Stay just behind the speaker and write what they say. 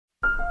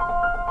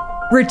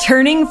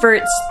Returning for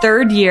its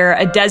third year,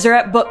 A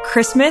Deseret Book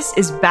Christmas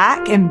is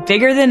back and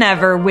bigger than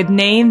ever with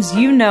names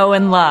you know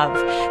and love.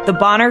 The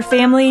Bonner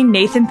family,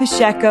 Nathan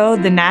Pacheco,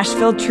 the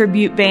Nashville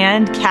Tribute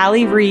Band,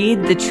 Callie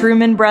Reed, the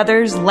Truman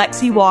Brothers,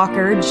 Lexi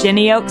Walker,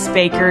 Jenny Oaks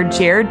Baker,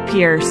 Jared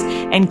Pierce,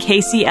 and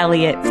Casey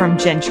Elliott from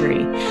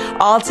Gentry.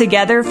 All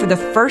together for the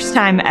first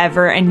time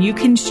ever, and you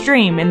can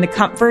stream in the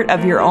comfort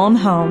of your own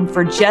home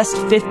for just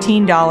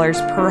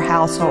 $15 per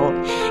household,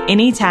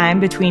 anytime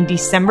between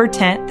December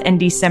 10th and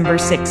December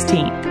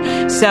 16th.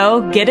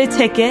 So get a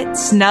ticket,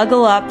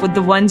 snuggle up with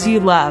the ones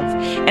you love,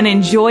 and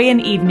enjoy an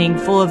evening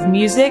full of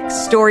music,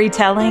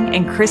 storytelling,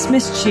 and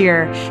Christmas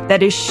cheer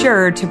that is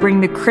sure to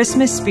bring the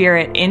Christmas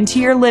spirit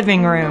into your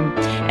living room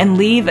and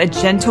leave a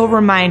gentle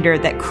reminder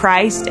that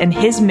Christ and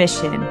His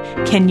mission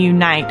can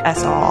unite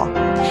us all.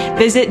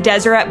 Visit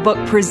Deseret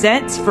Book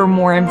Presents for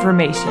more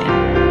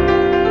information.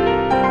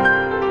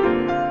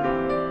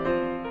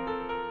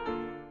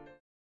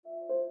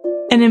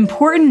 An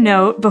important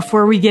note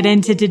before we get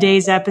into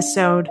today's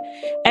episode: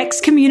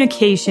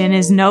 excommunication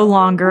is no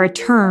longer a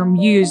term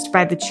used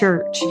by the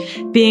church.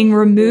 Being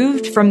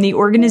removed from the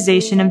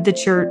organization of the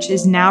church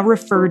is now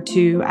referred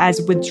to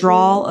as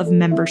withdrawal of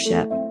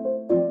membership.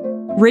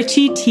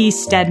 Richie T.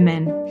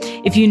 Steadman.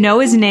 If you know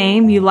his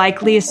name, you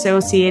likely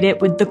associate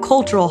it with the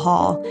Cultural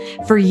Hall.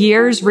 For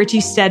years,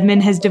 Richie Steadman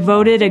has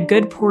devoted a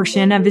good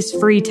portion of his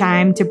free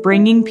time to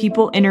bringing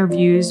people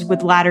interviews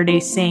with Latter-day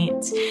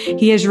Saints.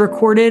 He has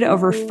recorded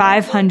over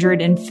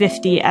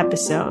 550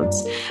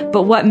 episodes.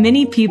 But what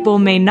many people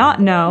may not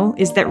know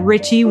is that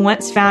Richie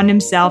once found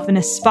himself in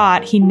a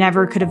spot he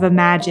never could have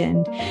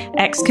imagined,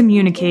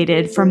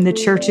 excommunicated from the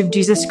Church of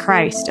Jesus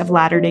Christ of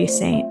Latter-day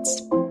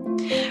Saints.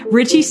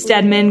 Richie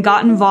Steadman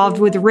got involved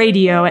with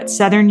radio at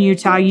Southern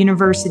Utah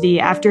University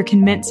after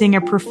convincing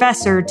a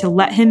professor to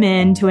let him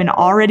into an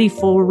already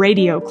full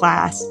radio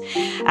class.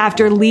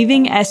 After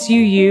leaving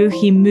SUU,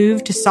 he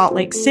moved to Salt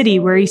Lake City,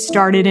 where he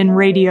started in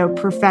radio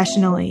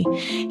professionally.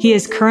 He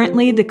is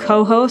currently the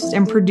co-host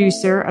and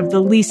producer of The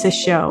Lisa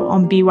Show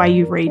on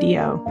BYU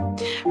Radio.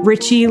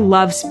 Richie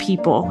loves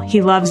people.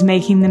 He loves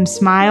making them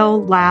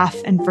smile, laugh,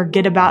 and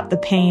forget about the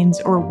pains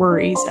or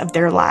worries of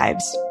their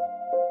lives.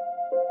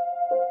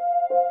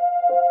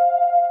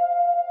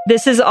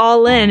 This is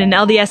All In, an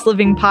LDS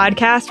Living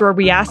podcast where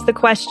we ask the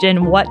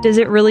question, what does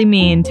it really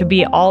mean to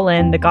be all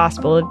in the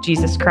gospel of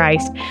Jesus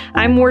Christ?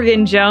 I'm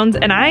Morgan Jones,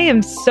 and I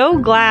am so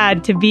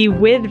glad to be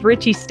with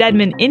Richie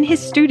Steadman in his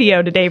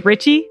studio today.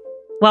 Richie,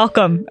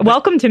 welcome.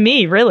 Welcome to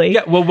me, really.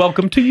 Yeah, well,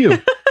 welcome to you.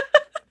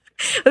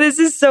 This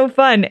is so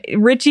fun.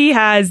 Richie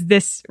has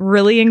this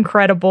really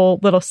incredible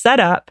little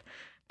setup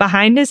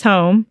behind his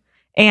home,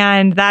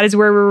 and that is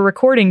where we're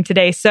recording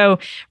today. So,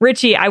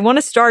 Richie, I want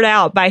to start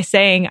out by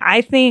saying I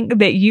think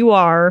that you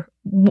are,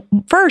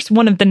 first,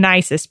 one of the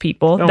nicest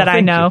people that I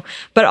know,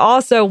 but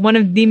also one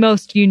of the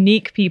most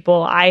unique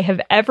people I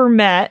have ever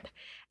met.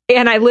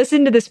 And I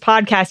listened to this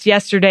podcast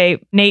yesterday.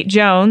 Nate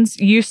Jones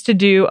used to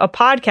do a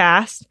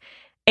podcast,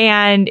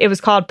 and it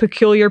was called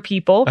Peculiar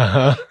People.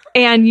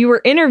 And you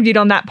were interviewed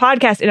on that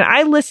podcast, and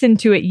I listened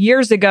to it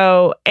years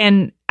ago,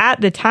 and at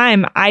the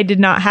time, I did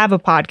not have a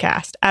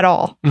podcast at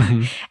all.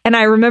 Mm-hmm. And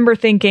I remember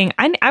thinking,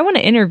 I want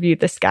to interview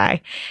this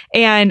guy.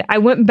 And I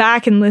went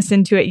back and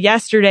listened to it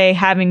yesterday,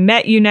 having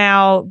met you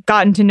now,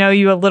 gotten to know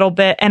you a little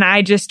bit. And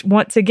I just,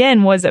 once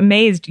again, was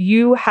amazed.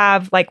 You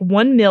have like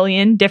 1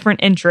 million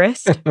different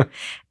interests.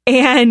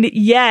 And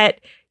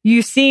yet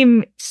you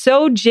seem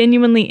so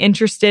genuinely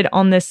interested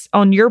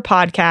on your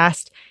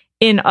podcast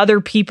in other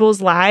people's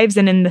lives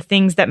and in the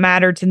things that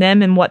matter to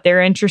them and what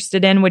they're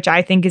interested in, which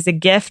I think is a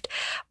gift.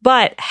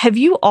 But have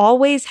you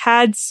always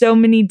had so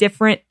many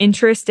different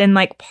interests and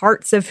like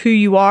parts of who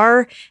you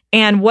are?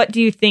 And what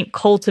do you think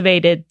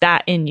cultivated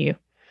that in you?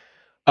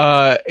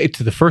 To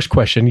the first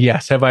question,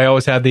 yes. Have I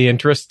always had the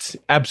interests?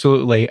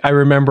 Absolutely. I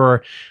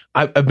remember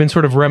I've been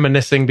sort of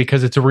reminiscing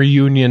because it's a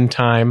reunion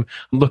time,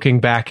 looking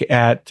back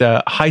at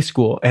high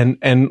school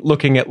and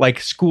looking at like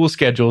school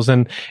schedules.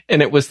 And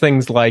it was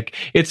things like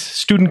it's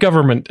student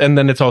government, and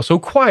then it's also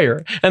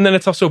choir, and then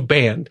it's also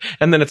band,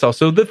 and then it's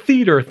also the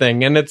theater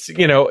thing. And it's,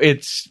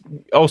 it's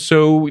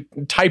also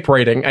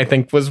typewriting, I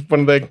think was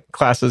one of the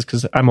classes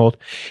because I'm old.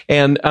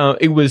 And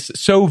it was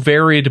so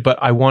varied, but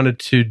I wanted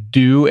to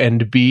do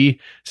and be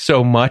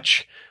so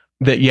much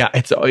that, yeah,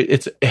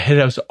 it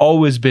has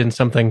always been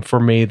something for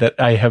me that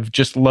I have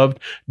just loved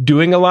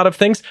doing a lot of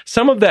things.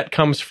 Some of that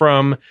comes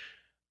from,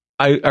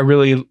 I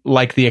really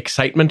like the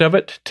excitement of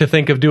it, to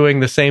think of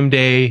doing the same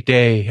day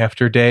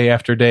after day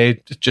after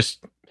day.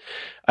 Just,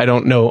 I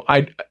don't know.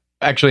 I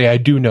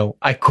do know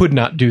I could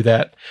not do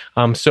that.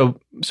 So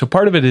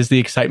part of it is the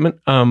excitement.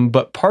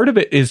 But part of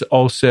it is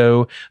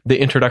also the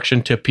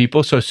introduction to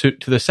people. So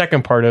to the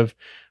second part of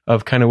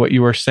kind of what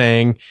you were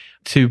saying,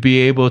 to be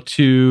able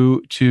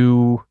to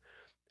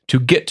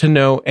get to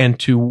know and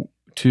to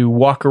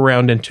walk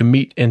around and to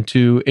meet and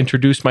to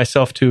introduce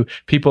myself to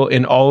people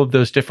in all of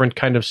those different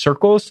kind of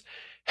circles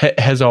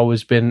has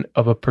always been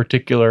of a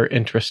particular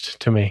interest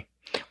to me.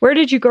 Where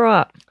did you grow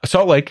up?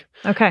 Salt Lake.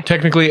 Okay.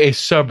 Technically a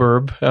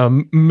suburb,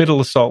 middle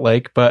of Salt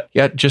Lake, but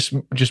yeah,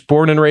 just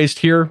born and raised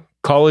here.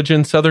 College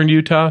in southern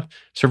Utah,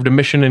 served a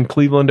mission in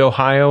Cleveland,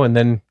 Ohio, and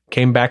then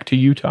came back to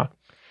Utah.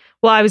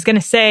 Well, I was going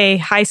to say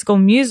High School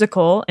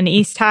Musical and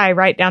East High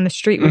right down the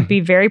street would be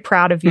very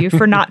proud of you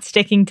for not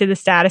sticking to the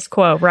status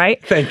quo,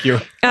 right? Thank you.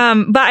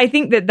 But I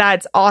think that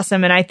that's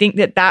awesome. And I think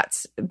that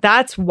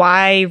that's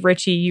why,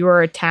 Richie, you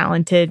are a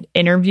talented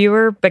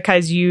interviewer,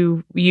 because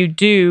you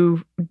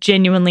do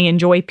genuinely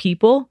enjoy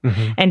people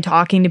and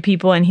talking to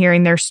people and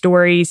hearing their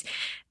stories.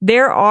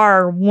 There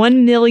are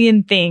 1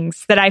 million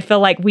things that I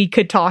feel like we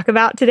could talk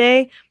about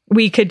today.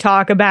 We could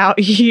talk about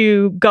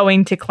you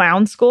going to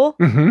clown school.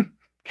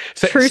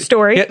 True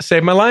story. Yeah,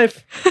 saved my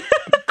life.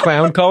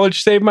 Clown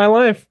college saved my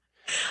life.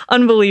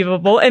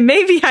 Unbelievable. And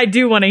maybe I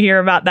do want to hear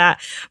about that.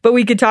 But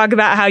we could talk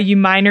about how you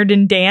minored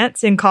in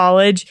dance in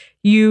college.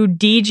 You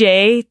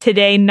DJ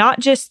today, not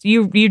just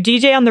you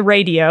DJ on the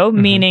radio,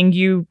 meaning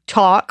you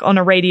talk on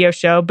a radio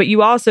show, but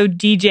you also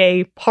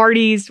DJ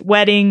parties,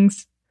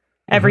 weddings,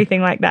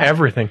 everything like that.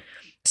 Everything.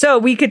 So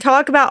we could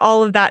talk about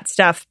all of that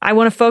stuff. I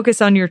want to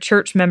focus on your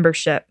church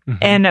membership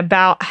and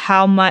about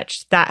how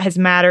much that has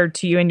mattered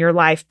to you in your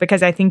life,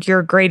 because I think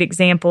you're a great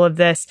example of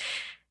this.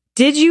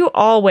 Did you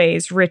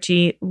always,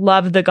 Richie,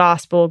 love the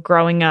gospel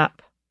growing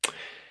up?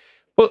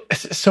 Well,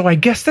 so I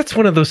guess that's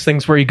one of those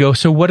things where you go,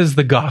 so what is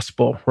the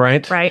gospel,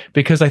 right? Right.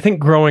 Because I think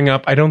growing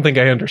up, I don't think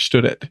I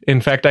understood it. In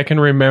fact, I can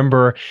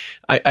remember,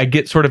 I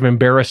get sort of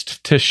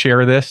embarrassed to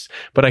share this,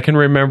 but I can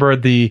remember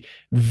the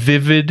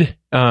vivid,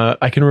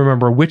 I can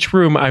remember which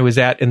room I was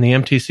at in the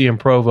MTC in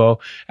Provo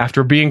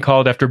after being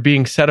called, after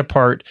being set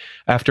apart,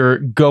 after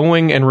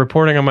going and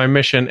reporting on my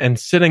mission and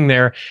sitting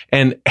there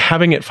and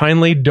having it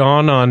finally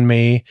dawn on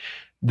me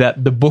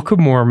that the Book of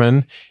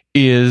Mormon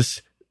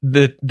is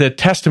the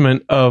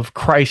testament of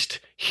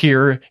Christ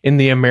here in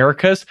the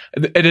Americas.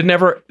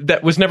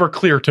 That was never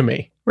clear to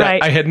me.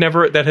 Right. That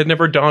had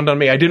never dawned on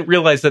me. I didn't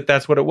realize that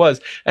that's what it was.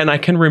 And I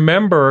can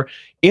remember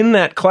in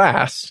that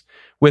class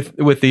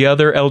with the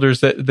other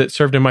elders that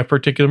served in my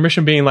particular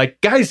mission being like,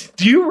 guys,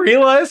 do you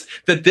realize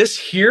that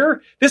this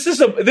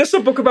is a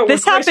book about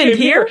this when Christ happened came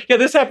here? Yeah,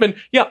 this happened.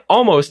 Yeah,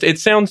 almost. It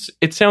sounds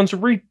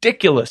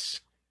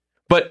ridiculous,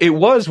 but it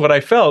was what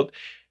I felt.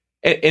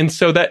 And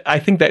so that, I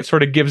think that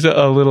sort of gives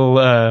a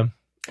little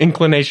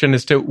inclination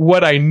as to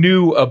what I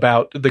knew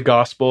about the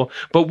gospel.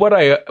 But what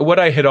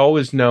I had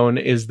always known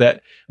is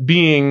that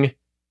being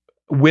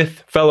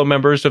with fellow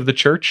members of the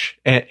church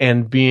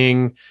and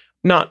being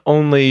not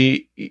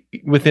only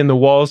within the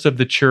walls of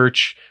the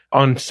church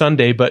on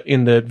Sunday, but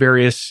in the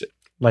various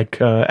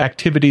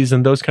activities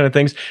and those kind of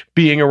things,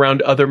 being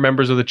around other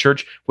members of the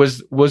church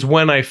was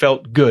when I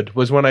felt good,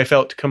 was when I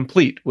felt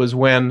complete, was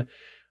when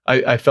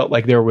I felt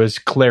like there was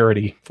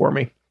clarity for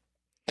me.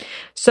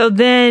 So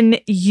then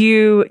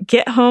you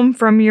get home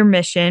from your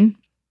mission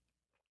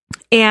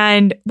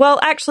and, well,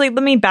 actually,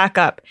 let me back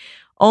up.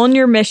 On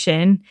your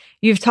mission,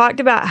 you've talked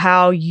about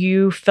how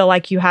you feel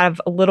like you have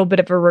a little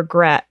bit of a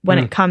regret when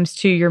it comes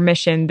to your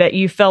mission, that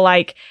you feel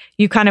like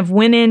you kind of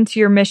went into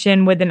your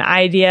mission with an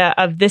idea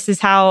of this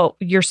is how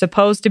you're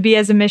supposed to be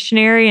as a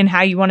missionary and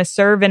how you want to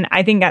serve. And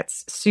I think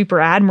that's super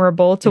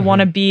admirable to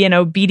want to be an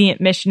obedient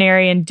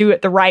missionary and do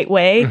it the right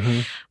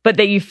way, but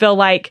that you feel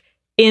like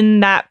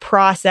in that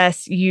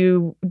process,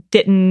 you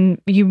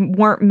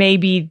weren't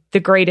maybe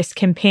the greatest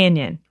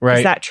companion. Right.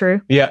 Is that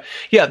true? Yeah.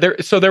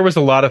 So there was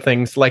a lot of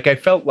things. Like I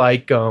felt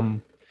like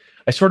I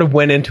sort of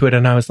went into it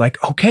and I was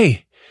like,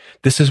 okay,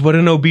 this is what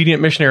an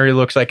obedient missionary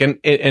looks like. And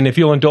if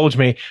you'll indulge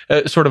me,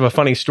 sort of a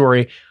funny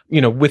story,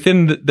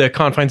 within the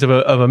confines of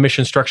a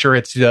mission structure,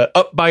 it's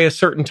up by a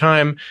certain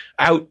time,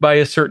 out by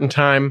a certain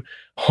time,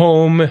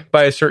 home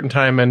by a certain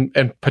time,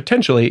 and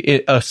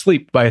potentially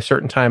asleep by a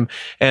certain time.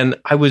 And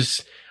I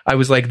was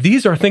like,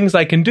 these are things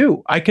I can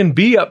do. I can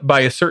be up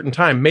by a certain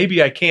time.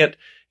 Maybe I can't,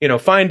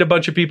 find a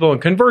bunch of people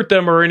and convert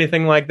them or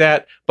anything like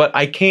that, but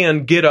I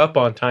can get up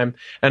on time.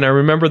 And I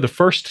remember the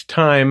first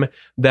time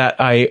that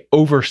I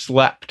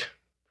overslept,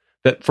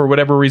 that for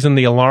whatever reason,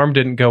 the alarm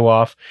didn't go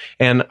off.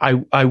 And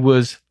I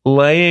was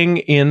laying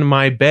in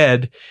my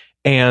bed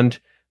and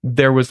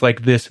there was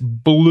like this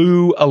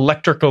blue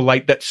electrical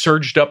light that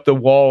surged up the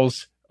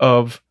walls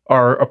of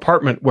our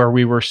apartment where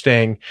we were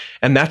staying.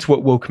 And that's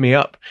what woke me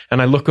up.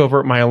 And I look over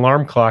at my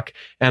alarm clock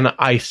and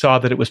I saw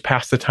that it was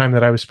past the time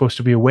that I was supposed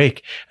to be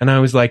awake. And I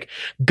was like,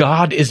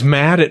 God is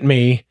mad at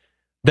me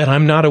that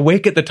I'm not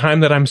awake at the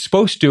time that I'm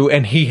supposed to.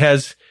 And he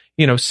has,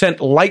 sent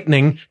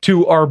lightning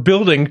to our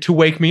building to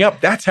wake me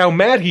up. That's how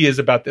mad he is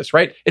about this,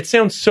 right? It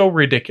sounds so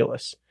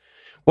ridiculous.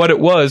 What it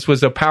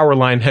was a power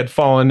line had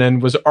fallen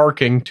and was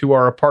arcing to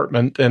our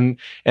apartment. And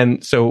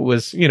so it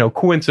was,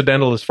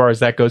 coincidental as far as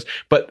that goes.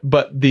 But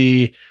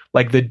the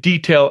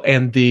detail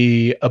and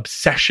the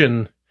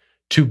obsession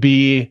to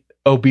be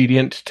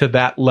obedient to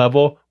that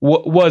level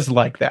was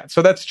like that.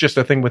 So that's just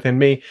a thing within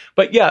me.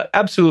 But yeah,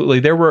 absolutely.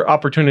 There were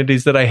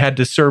opportunities that I had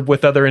to serve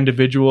with other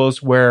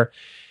individuals where,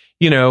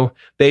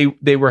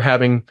 they were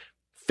having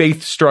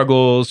faith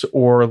struggles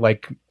or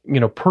like,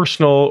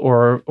 personal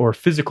or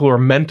physical or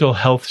mental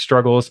health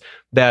struggles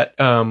that,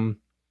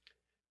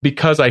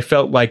 because I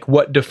felt like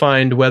what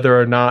defined whether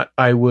or not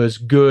I was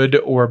good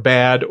or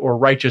bad or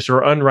righteous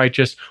or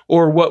unrighteous,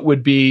 or what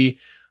would be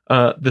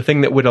the thing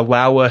that would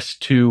allow us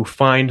to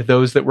find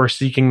those that were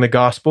seeking the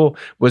gospel,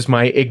 was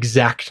my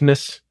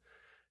exactness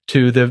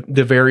to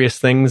the various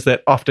things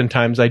that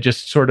oftentimes I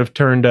just sort of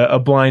turned a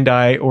blind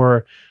eye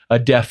or a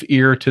deaf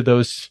ear to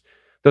those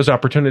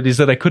opportunities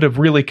that I could have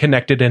really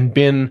connected and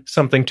been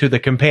something to the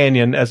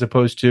companion, as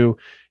opposed to,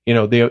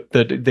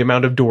 the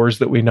amount of doors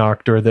that we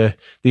knocked or the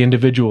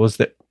individuals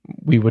that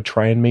we would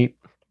try and meet.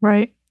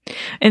 Right.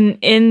 And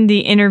in the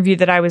interview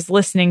that I was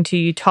listening to,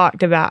 you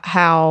talked about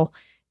how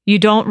you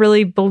don't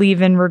really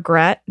believe in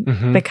regret,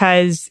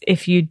 because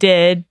if you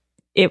did,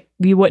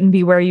 you wouldn't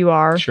be where you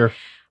are. Sure.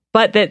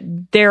 But that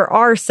there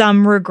are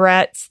some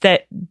regrets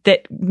that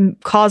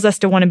cause us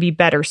to want to be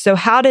better. So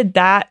how did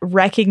that,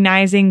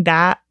 recognizing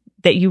that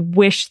you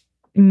wish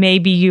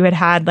maybe you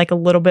had like a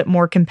little bit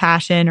more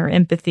compassion or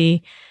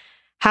empathy,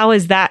 how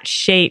has that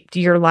shaped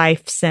your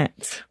life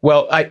since?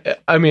 Well,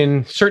 I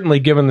mean,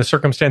 certainly given the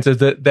circumstances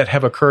that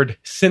have occurred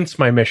since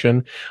my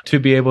mission, to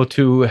be able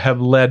to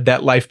have led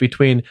that life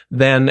between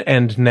then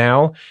and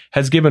now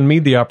has given me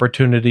the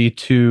opportunity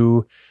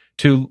to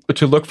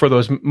look for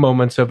those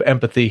moments of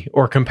empathy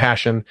or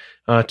compassion,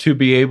 to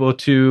be able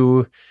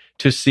to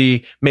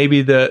see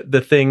maybe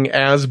the thing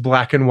as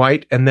black and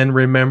white, and then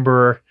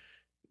remember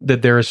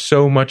that there is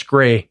so much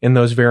gray in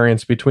those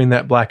variants between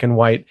that black and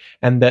white,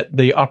 and that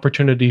the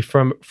opportunity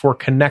for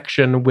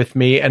connection with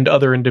me and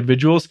other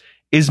individuals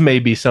is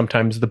maybe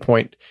sometimes the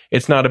point.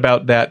 It's not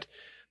about that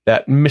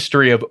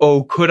mystery of,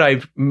 could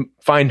I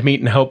find,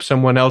 meet, and help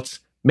someone else?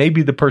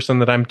 Maybe the person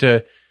that I'm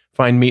to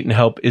find, meet, and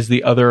help is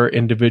the other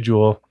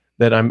individual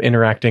that I'm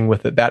interacting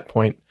with at that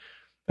point.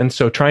 And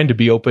so trying to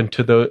be open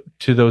to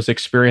those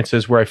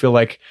experiences where I feel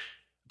like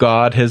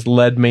God has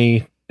led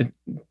me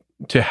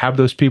to have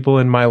those people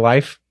in my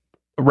life,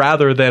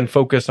 rather than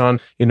focus on,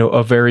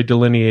 a very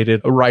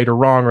delineated right or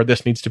wrong, or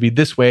this needs to be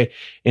this way.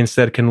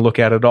 Instead, can look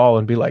at it all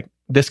and be like,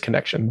 this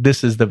connection,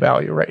 this is the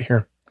value right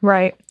here.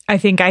 Right. I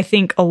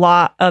think a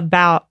lot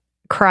about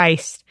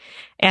Christ.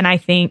 And I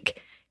think,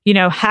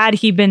 had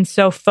he been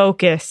so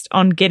focused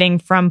on getting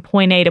from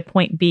point A to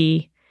point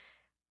B,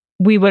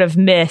 we would have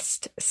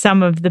missed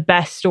some of the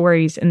best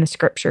stories in the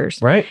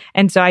scriptures. Right.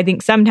 And so I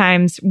think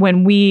sometimes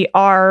when we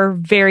are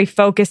very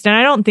focused, and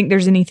I don't think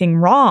there's anything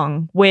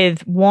wrong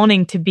with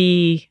wanting to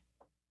be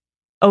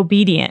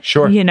obedient,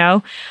 sure,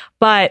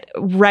 but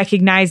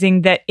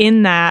recognizing that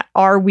in that,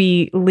 are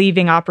we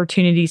leaving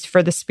opportunities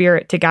for the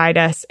Spirit to guide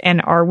us?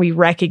 And are we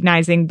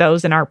recognizing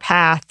those in our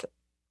path?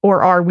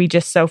 Or are we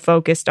just so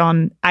focused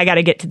on, I got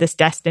to get to this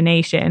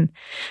destination?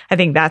 I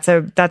think that's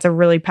a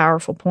really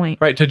powerful point.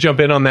 Right. To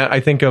jump in on that, I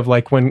think of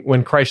like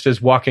when Christ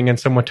is walking and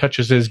someone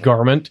touches his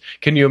garment.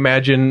 Can you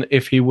imagine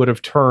if he would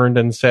have turned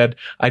and said,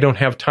 I don't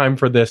have time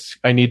for this,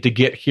 I need to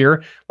get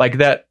here? Like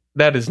that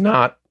is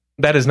not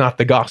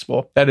the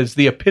gospel. That is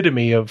the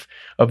epitome of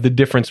the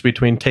difference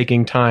between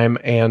taking time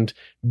and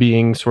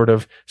being sort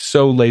of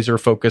so laser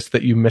focused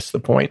that you miss the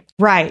point.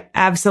 Right.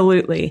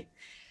 Absolutely.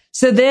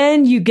 So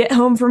then you get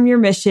home from your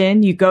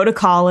mission, you go to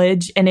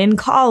college, and in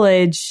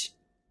college,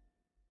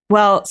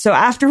 so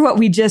after what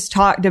we just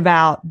talked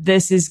about,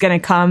 this is going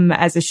to come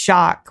as a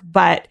shock,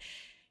 but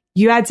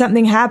you had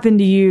something happen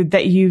to you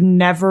that you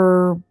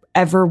never,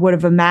 ever would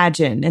have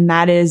imagined. And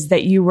that is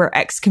that you were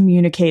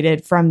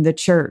excommunicated from the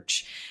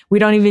church. We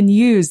don't even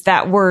use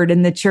that word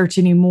in the church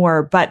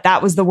anymore, but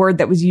that was the word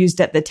that was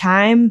used at the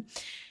time.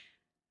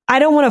 I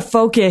don't want to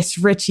focus,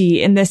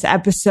 Richie, in this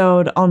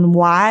episode on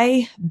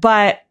why,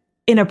 but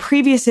in a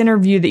previous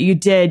interview that you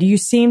did, you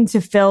seemed to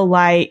feel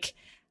like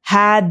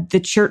had the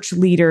church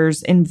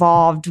leaders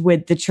involved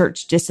with the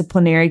church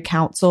disciplinary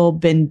council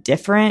been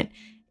different,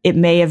 it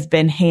may have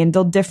been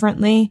handled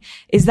differently.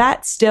 Is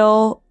that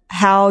still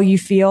how you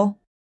feel?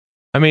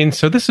 I mean,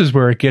 so this is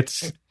where it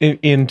gets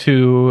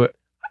into,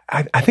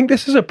 I think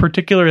this is a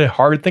particularly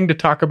hard thing to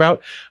talk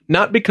about,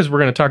 not because we're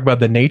going to talk about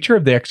the nature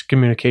of the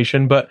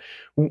excommunication, but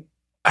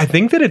I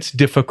think that it's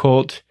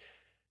difficult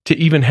to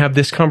even have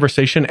this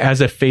conversation as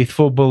a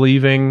faithful,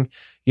 believing,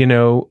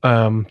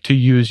 to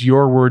use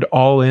your word,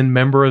 all-in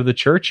member of the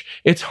church.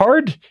 It's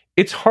hard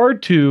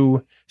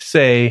to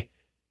say,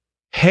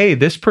 hey,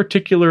 this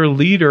particular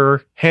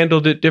leader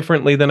handled it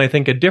differently than I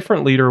think a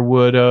different leader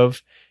would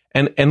have,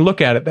 and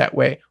look at it that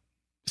way.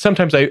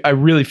 Sometimes I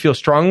really feel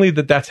strongly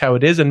that that's how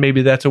it is, and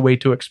maybe that's a way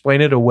to explain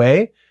it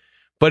away.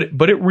 But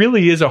it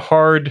really is a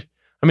hard.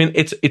 I mean,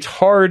 it's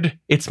hard,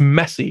 it's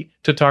messy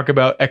to talk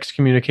about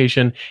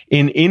excommunication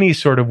in any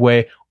sort of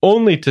way,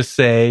 only to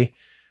say,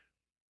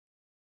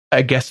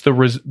 I guess the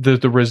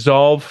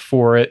resolve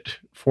for it,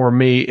 for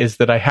me, is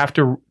that I have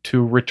to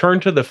return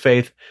to the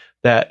faith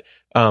that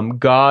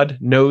God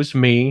knows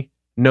me,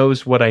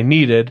 knows what I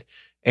needed,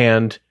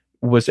 and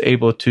was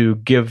able to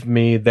give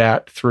me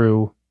that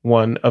through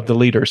one of the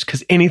leaders.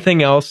 Because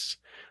anything else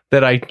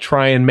that I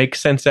try and make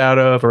sense out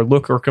of or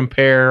look or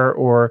compare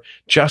or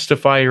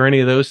justify or any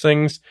of those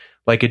things,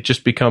 like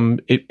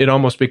it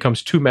almost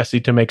becomes too messy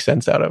to make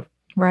sense out of.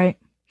 Right.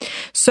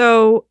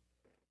 So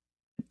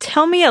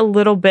tell me a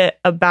little bit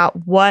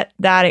about what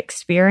that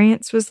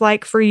experience was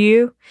like for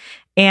you.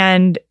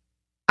 And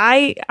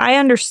I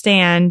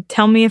understand,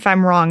 tell me if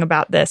I'm wrong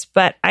about this,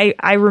 but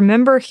I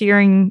remember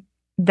hearing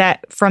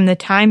that from the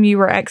time you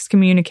were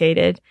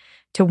excommunicated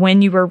to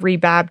when you were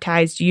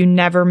rebaptized, you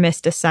never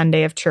missed a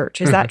Sunday of church.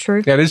 Is that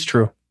true? That is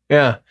true.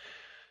 Yeah.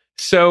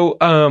 So,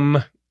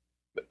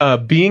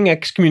 being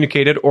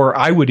excommunicated, or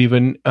I would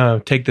even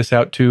take this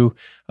out to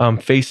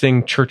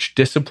facing church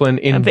discipline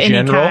in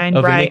general,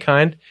 any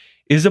kind,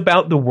 is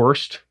about the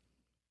worst.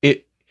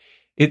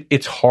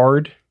 It's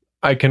hard.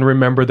 I can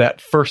remember that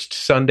first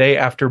Sunday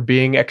after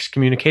being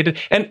excommunicated,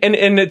 and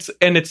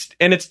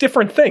it's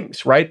different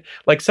things, right?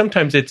 Like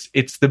sometimes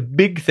it's the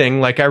big thing.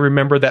 Like I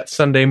remember that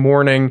Sunday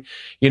morning,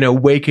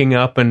 waking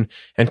up and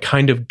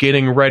kind of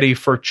getting ready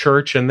for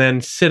church, and then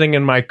sitting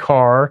in my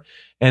car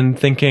and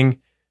thinking,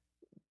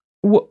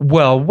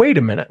 well, wait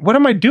a minute, what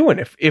am I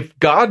doing? If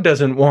God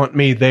doesn't want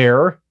me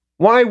there,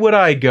 why would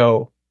I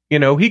go?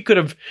 He could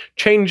have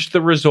changed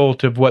the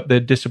result of what the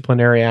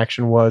disciplinary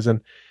action was,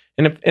 and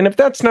if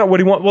that's not what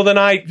he wants, well, then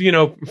I,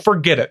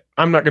 forget it.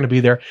 I'm not going to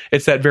be there.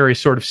 It's that very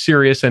sort of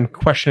serious and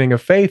questioning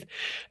of faith.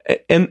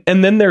 And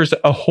then there's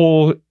a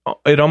whole,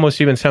 it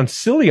almost even sounds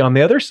silly on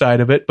the other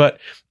side of it, but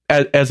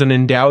as an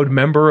endowed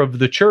member of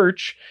the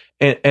church,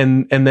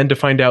 and then to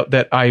find out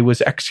that I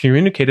was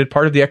excommunicated,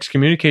 part of the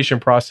excommunication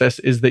process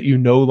is that you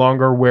no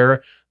longer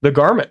wear the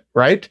garment,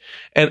 right?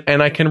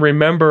 And I can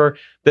remember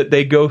that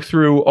they go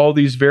through all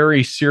these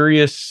very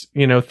serious,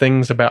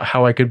 things about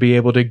how I could be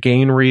able to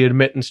gain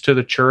readmittance to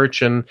the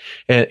church and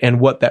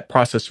what that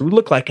process would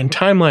look like and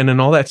timeline and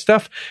all that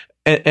stuff.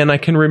 And I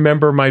can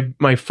remember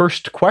my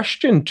first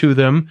question to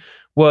them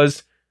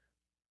was,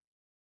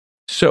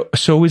 so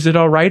is it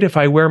all right if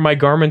I wear my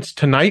garments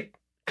tonight?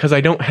 Because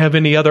I don't have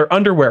any other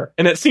underwear.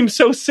 And it seems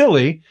so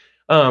silly,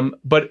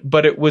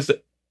 but it was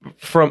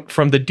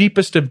from the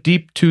deepest of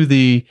deep to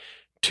the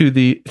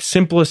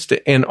simplest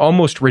and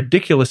almost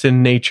ridiculous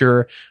in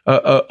nature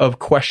of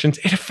questions.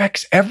 It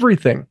affects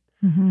everything.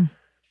 Mm-hmm.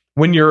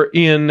 When you're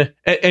in,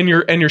 and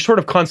you're sort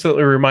of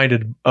constantly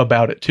reminded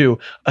about it too,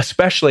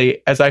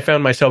 especially as I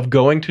found myself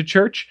going to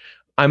church.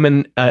 I'm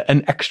an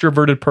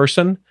extroverted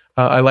person.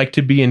 I like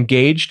to be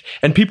engaged,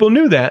 and people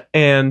knew that.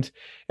 And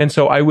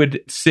so I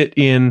would sit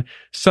in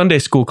Sunday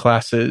school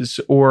classes,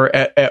 or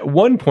at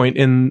one point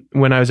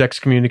when I was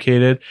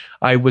excommunicated,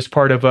 I was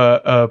part of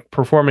a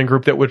performing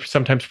group that would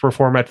sometimes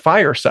perform at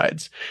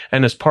firesides.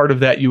 And as part of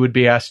that, you would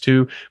be asked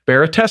to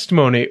bear a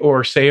testimony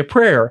or say a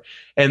prayer.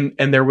 And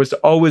there was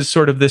always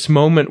sort of this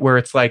moment where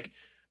it's like,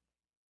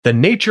 the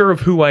nature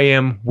of who I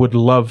am would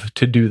love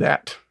to do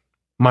that.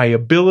 My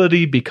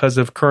ability, because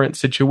of current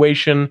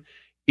situation,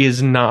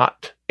 is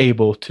not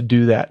able to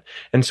do that.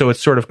 And so it's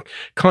sort of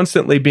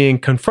constantly being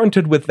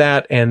confronted with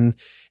that and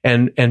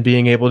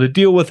being able to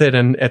deal with it,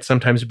 and at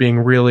sometimes being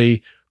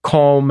really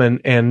calm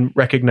and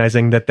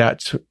recognizing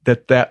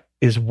that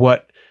is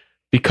what,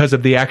 because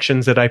of the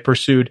actions that I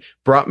pursued,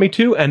 brought me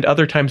to, and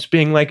other times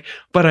being like,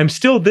 but I'm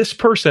still this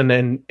person,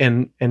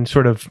 and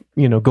sort of,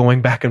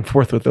 going back and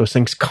forth with those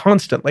things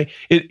constantly.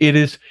 It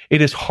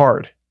is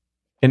hard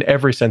in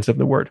every sense of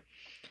the word.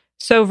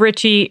 So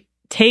Richie,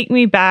 take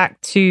me back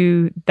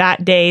to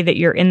that day that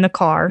you're in the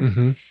car,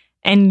 mm-hmm.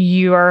 and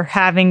you are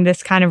having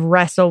this kind of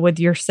wrestle with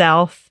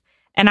yourself.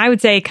 And I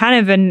would say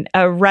kind of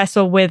a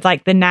wrestle with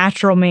like the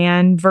natural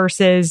man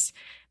versus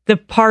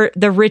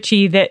the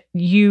Richie that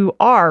you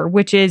are,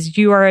 which is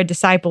you are a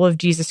disciple of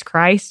Jesus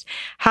Christ.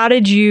 How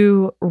did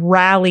you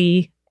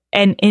rally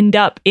and end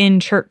up in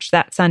church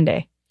that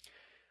Sunday?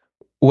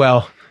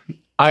 Well,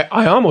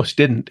 I almost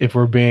didn't, if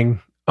we're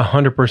being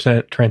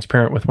 100%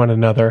 transparent with one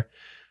another.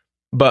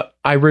 But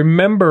I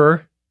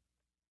remember,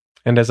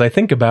 and as I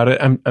think about it,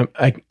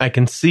 I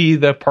can see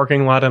the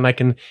parking lot, and I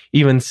can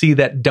even see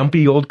that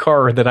dumpy old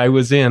car that I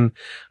was in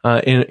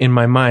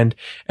my mind.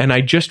 And I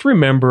just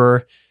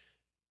remember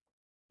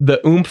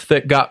the oomph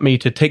that got me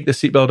to take the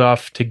seatbelt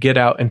off, to get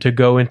out, and to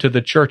go into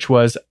the church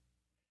was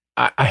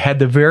I had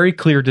the very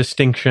clear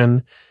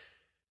distinction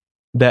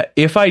that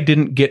if I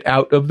didn't get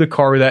out of the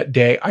car that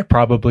day, I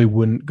probably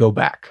wouldn't go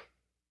back.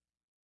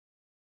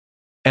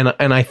 And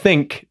I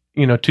think,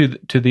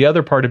 to the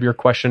other part of your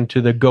question, to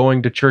the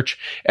going to church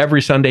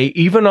every Sunday,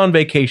 even on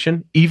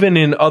vacation, even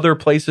in other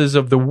places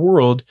of the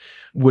world,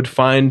 would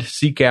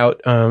seek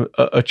out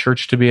a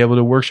church to be able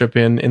to worship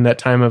in that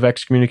time of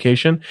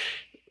excommunication,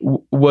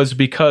 was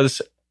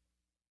because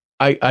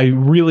I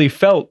really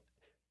felt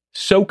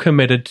so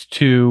committed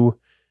to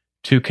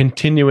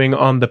continuing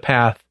on the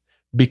path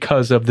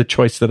because of the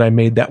choice that I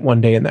made that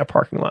one day in that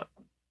parking lot.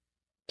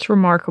 It's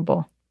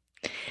remarkable.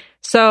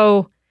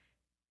 So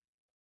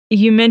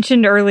you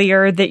mentioned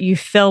earlier that you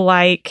feel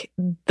like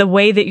the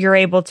way that you're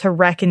able to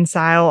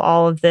reconcile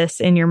all of this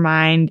in your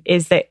mind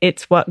is that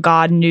it's what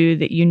God knew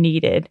that you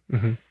needed.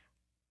 Mm-hmm.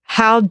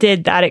 How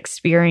did that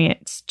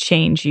experience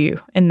change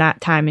you in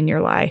that time in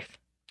your life?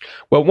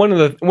 Well, one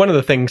of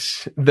the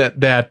things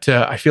that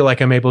I feel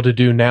like I'm able to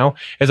do now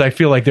is I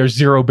feel like there's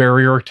zero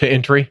barrier to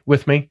entry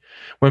with me.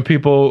 When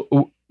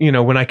people,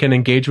 when I can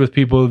engage with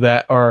people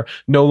that are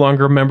no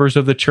longer members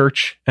of the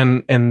church,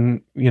 and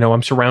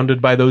I'm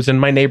surrounded by those in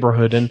my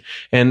neighborhood and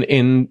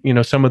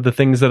in some of the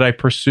things that I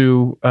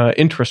pursue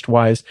interest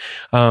wise.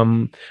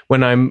 When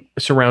I'm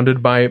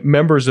surrounded by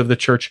members of the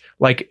church,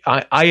 like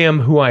I am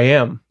who I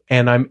am,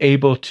 and I'm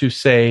able to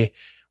say,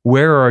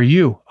 "Where are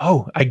you?"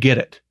 Oh, I get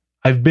it.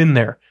 I've been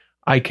there.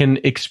 I can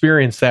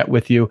experience that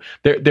with you.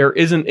 There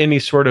isn't any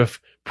sort of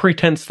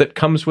pretense that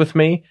comes with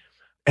me,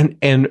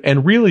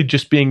 and really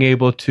just being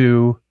able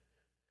to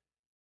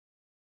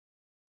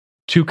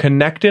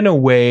connect in a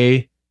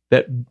way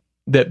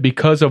that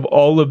because of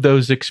all of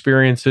those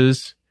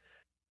experiences,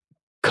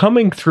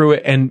 coming through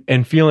it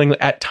and feeling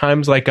at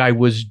times like I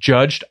was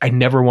judged, I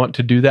never want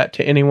to do that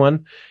to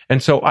anyone.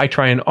 And so I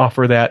try and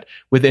offer that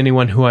with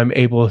anyone who I'm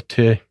able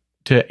to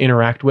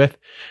interact with.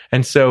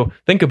 And so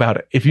think about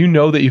it. If you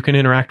know that you can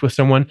interact with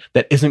someone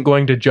that isn't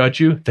going to judge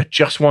you, that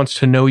just wants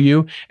to know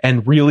you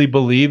and really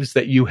believes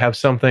that you have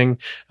something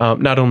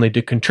not only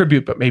to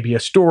contribute, but maybe a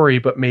story,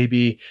 but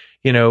maybe,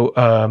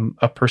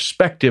 a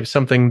perspective,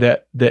 something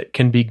that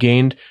can be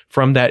gained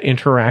from that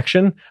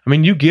interaction. I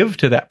mean, you give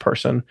to that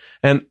person.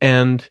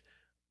 And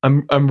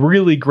I'm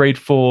really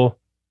grateful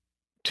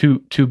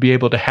to be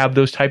able to have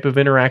those type of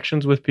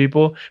interactions with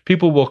people.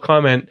 People will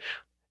comment,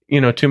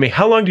 to me,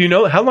 how long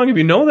have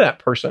you known that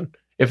person?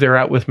 If they're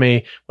out with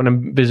me when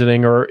I'm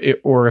visiting,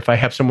 or if I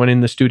have someone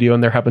in the studio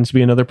and there happens to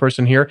be another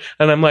person here,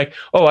 and I'm like,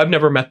 oh, I've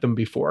never met them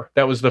before.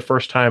 That was the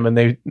first time. And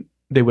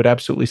they would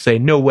absolutely say,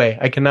 no way,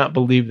 I cannot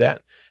believe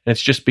that. And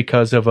it's just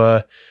because of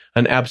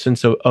an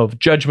absence of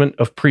judgment,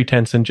 of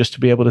pretense, and just to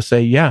be able to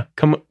say, yeah,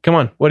 come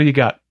on, what do you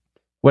got?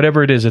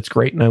 Whatever it is, it's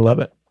great. And I love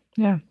it.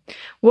 Yeah.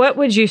 What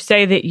would you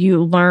say that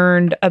you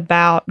learned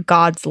about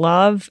God's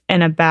love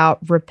and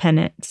about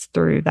repentance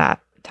through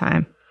that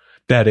time?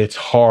 That it's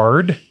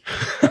hard,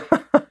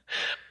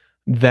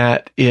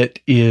 that it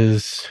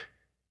is,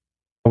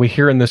 we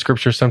hear in the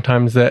scripture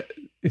sometimes that,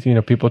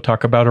 people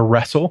talk about a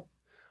wrestle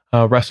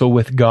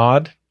with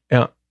God.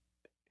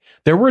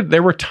 There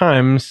were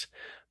times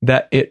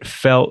that it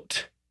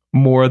felt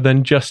more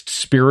than just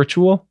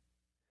spiritual,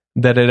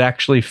 that it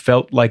actually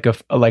felt like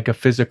a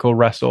physical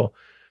wrestle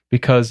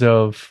because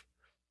of,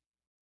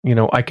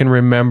 I can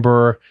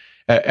remember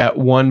at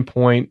one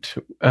point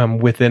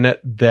within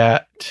it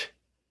that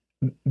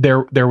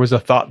there was a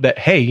thought that,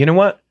 hey, you know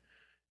what?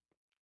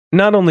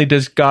 Not only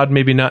does God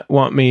maybe not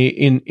want me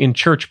in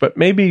church, but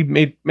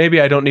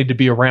maybe I don't need to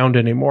be around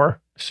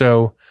anymore.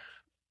 So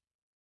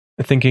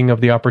thinking of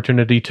the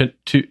opportunity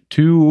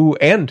to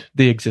end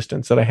the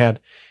existence that I had,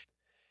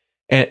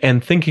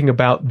 and thinking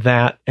about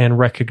that and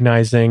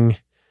recognizing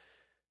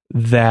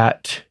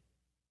that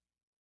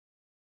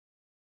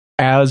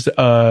as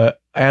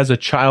a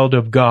child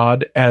of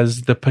God,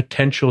 as the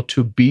potential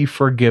to be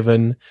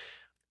forgiven,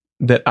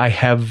 that I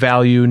have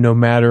value no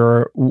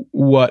matter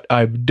what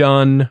I've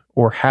done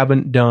or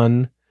haven't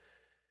done.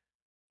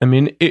 I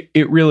mean,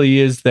 it really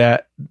is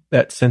that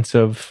sense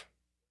of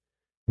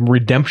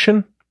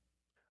redemption,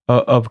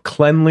 of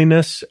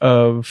cleanliness,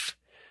 of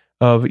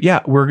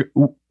yeah,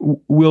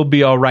 we'll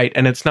be all right.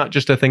 And it's not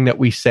just a thing that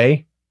we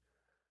say,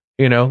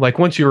 like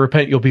once you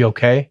repent, you'll be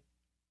okay.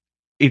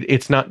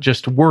 It's not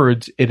just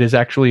words. It is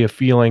actually a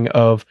feeling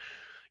of,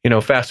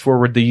 fast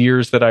forward the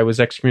years that I was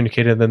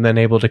excommunicated and then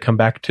able to come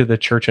back to the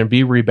church and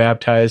be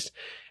rebaptized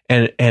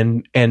and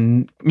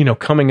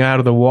coming out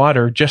of the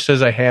water just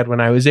as I had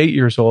when I was 8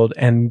 years old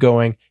and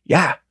going,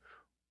 yeah,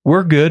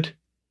 we're good.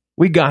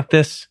 We got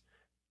this.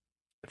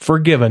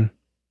 Forgiven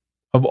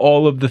of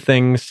all of the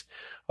things,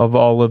 of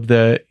all of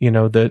the,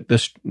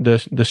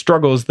 the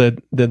struggles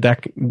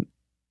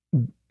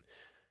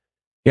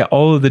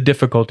all of the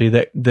difficulty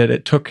that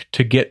it took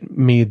to get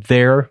me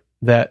there,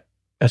 that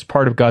as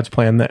part of God's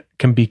plan, that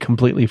can be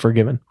completely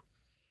forgiven.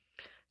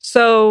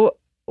 So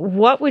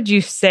what would you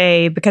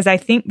say, because I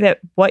think that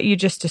what you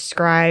just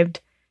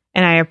described,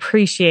 and I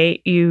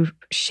appreciate you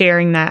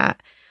sharing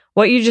that,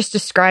 what you just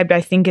described,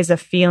 I think, is a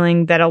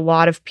feeling that a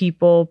lot of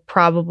people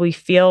probably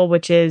feel,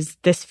 which is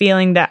this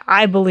feeling that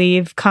I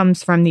believe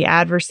comes from the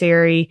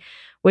adversary,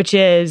 which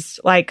is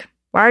like,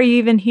 why are you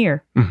even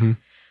here? Mm-hmm.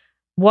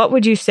 What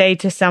would you say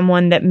to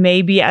someone that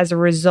maybe as a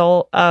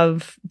result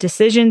of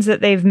decisions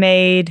that they've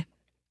made,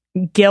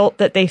 guilt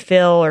that they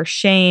feel, or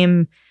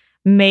shame,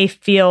 may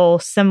feel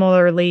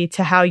similarly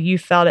to how you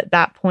felt at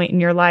that point in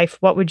your life?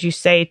 What would you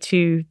say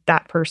to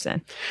that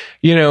person?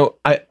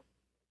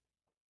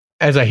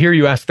 As I hear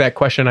you ask that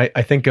question,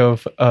 I think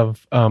of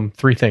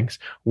three things.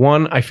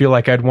 One, I feel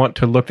like I'd want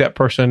to look that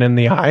person in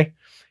the eye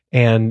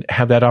and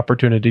have that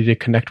opportunity to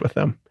connect with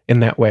them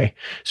in that way,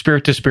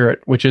 spirit to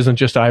spirit, which isn't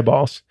just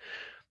eyeballs.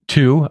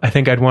 Two, I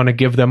think I'd want to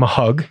give them a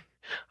hug.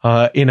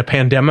 In a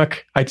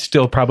pandemic, I'd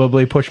still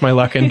probably push my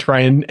luck and try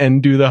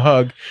and do the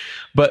hug.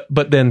 But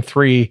then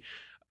three,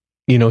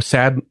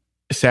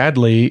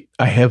 sadly,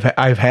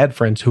 I've had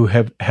friends who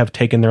have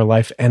taken their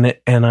life, and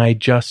I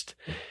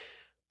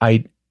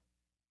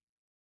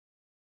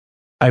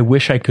I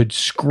wish I could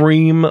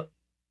scream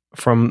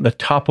from the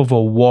top of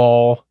a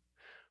wall,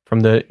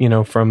 from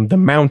the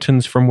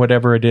mountains, from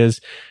whatever it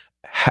is,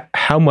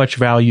 how much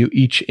value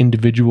each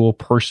individual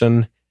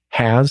person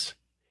has,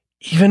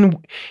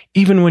 even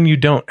when you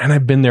don't. And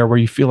I've been there where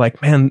you feel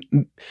like, man,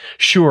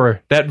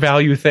 sure, that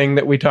value thing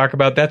that we talk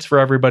about, that's for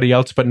everybody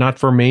else, but not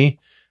for me.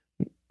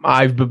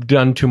 I've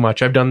done too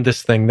much. I've done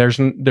this thing. There's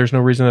no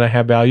reason that I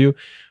have value.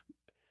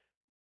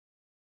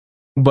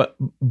 But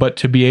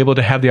to be able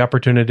to have the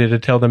opportunity to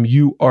tell them,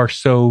 you are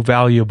so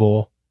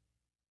valuable.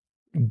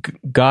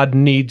 God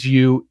needs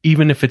you,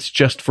 even if it's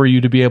just for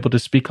you to be able to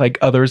speak like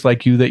others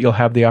like you, that you'll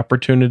have the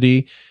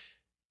opportunity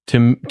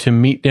to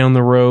meet down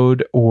the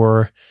road,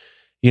 or,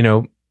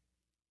 to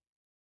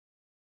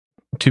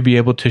be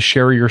able to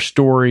share your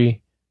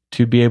story,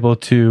 to be able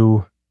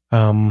to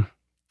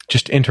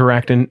just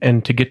interact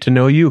and to get to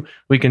know you.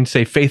 We can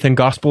say, faith and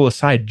gospel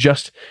aside,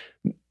 just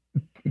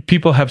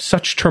people have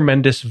such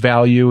tremendous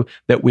value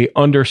that we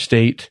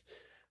understate.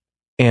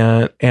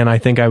 And I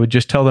think I would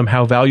just tell them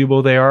how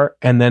valuable they are.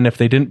 And then if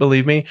they didn't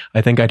believe me,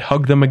 I think I'd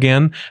hug them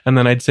again. And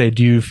then I'd say,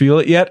 do you feel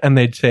it yet? And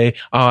they'd say,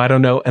 oh, I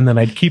don't know. And then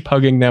I'd keep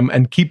hugging them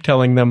and keep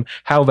telling them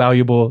how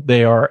valuable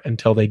they are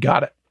until they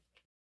got it.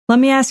 Let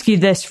me ask you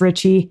this,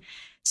 Richie.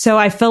 So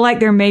I feel like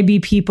there may be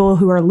people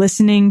who are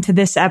listening to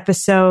this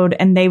episode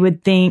and they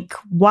would think,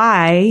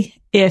 why,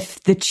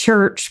 if the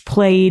church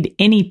played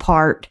any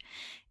part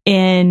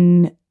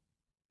in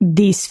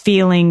these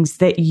feelings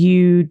that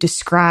you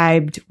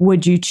described,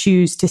 would you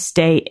choose to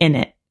stay in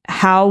it?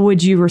 How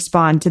would you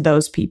respond to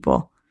those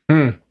people?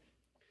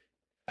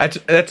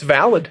 That's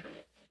valid.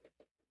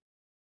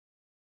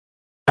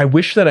 I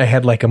wish that I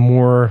had like a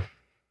more,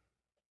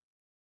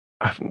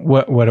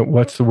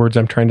 what's the words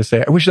I'm trying to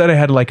say? I wish that I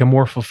had like a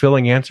more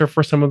fulfilling answer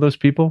for some of those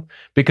people,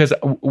 because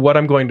what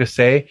I'm going to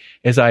say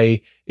is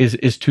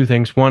two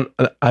things. One,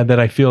 that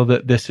I feel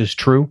that this is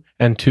true,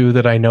 and two,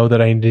 that I know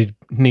that I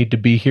need to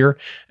be here.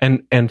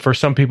 And for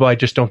some people, I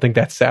just don't think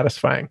that's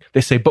satisfying.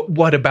 They say, but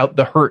what about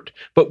the hurt?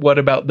 But what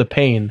about the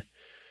pain?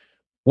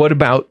 What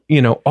about,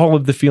 all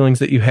of the feelings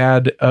that you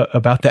had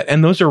about that?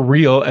 And those are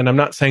real. And I'm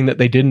not saying that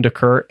they didn't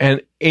occur.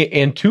 And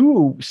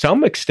to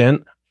some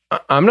extent,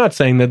 I'm not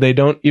saying that they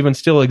don't even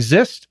still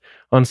exist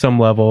on some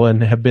level,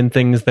 and have been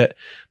things that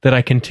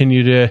I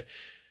continue to,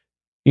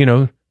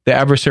 the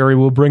adversary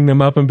will bring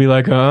them up and be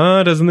like,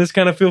 doesn't this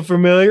kind of feel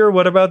familiar?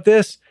 What about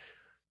this?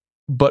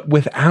 But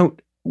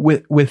without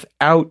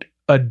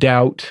a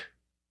doubt,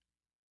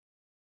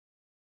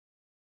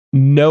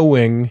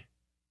 knowing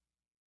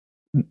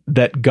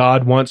that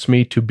God wants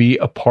me to be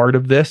a part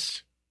of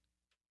this,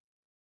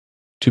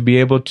 to be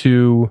able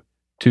to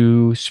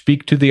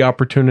speak to the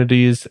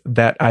opportunities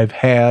that I've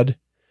had,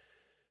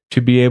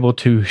 to be able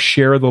to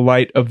share the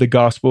light of the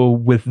gospel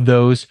with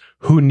those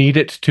who need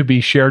it to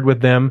be shared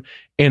with them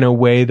in a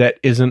way that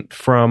isn't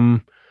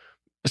from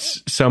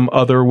some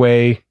other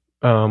way,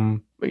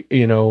 that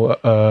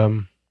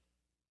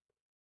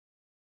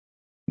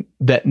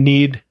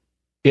need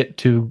it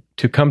to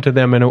come to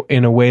them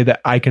in a way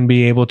that I can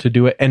be able to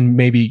do it, and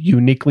maybe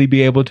uniquely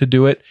be able to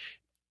do it,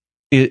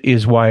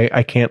 is why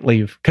I can't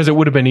leave. Because it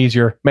would have been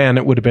easier. Man,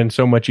 it would have been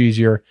so much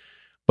easier.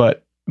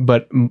 But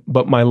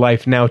my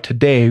life now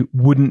today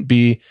wouldn't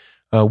be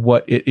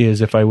what it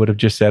is if I would have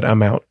just said,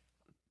 I'm out.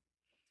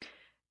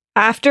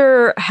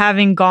 After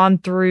having gone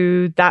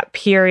through that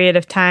period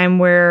of time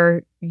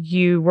where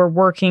you were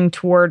working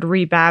toward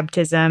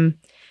rebaptism,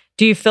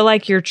 do you feel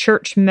like your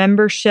church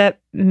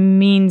membership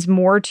means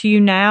more to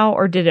you now,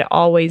 or did it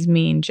always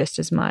mean just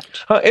as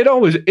much? It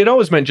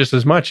always meant just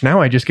as much.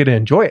 Now I just get to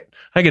enjoy it.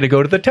 I get to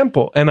go to the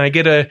temple, and I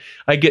get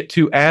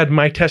to add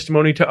my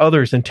testimony to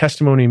others in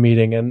testimony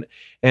meeting,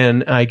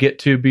 and I get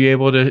to be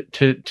able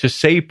to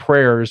say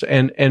prayers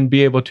and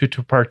be able to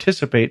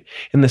participate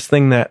in this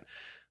thing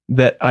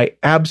that I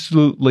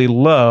absolutely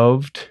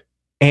loved,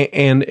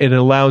 and it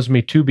allows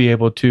me to be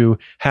able to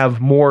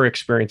have more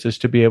experiences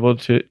to be able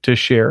to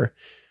share.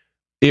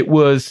 It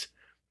was,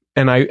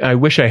 and I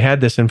wish I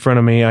had this in front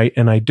of me,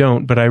 and I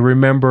don't, but I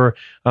remember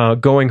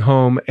going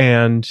home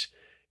and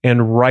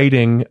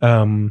writing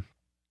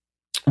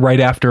right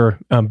after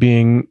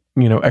being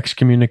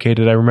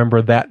excommunicated. I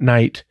remember that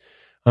night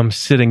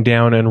sitting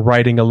down and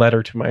writing a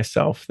letter to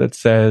myself that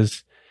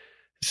says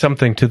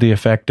something to the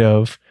effect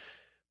of,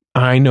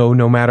 I know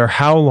no matter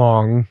how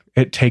long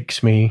it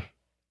takes me,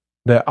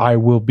 that I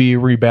will be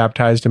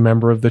rebaptized a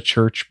member of the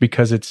church,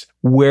 because it's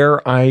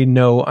where I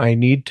know I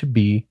need to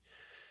be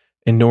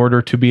in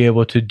order to be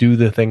able to do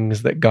the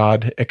things that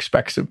God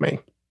expects of me.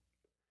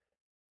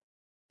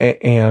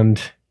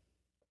 And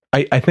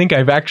I think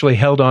I've actually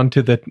held on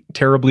to the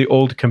terribly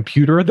old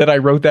computer that I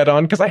wrote that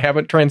on, because I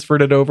haven't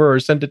transferred it over or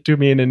sent it to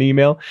me in an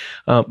email.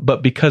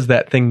 But because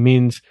that thing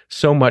means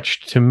so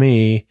much to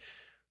me,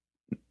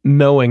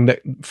 knowing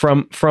that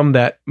from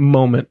that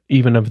moment,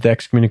 even of the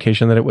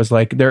excommunication, that it was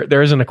like,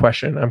 there isn't a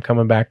question, I'm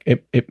coming back.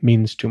 It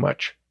means too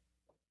much.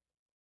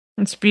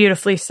 It's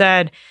beautifully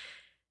said.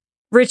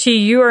 Richie,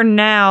 you are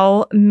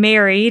now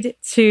married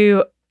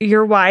to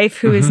your wife,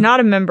 who is not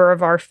a member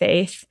of our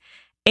faith.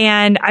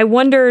 And I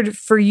wondered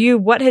for you,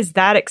 what has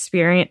that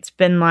experience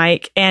been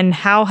like? And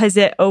how has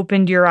it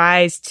opened your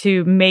eyes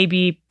to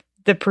maybe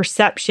the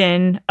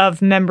perception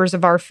of members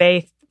of our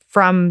faith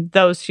from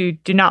those who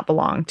do not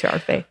belong to our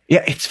faith?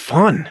 Yeah, it's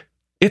fun.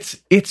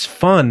 It's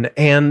fun.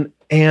 And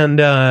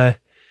I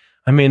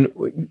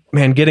mean,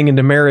 man, getting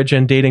into marriage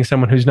and dating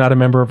someone who's not a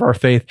member of our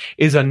faith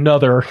is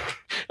another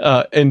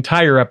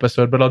entire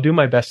episode, but I'll do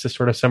my best to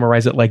sort of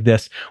summarize it like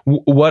this.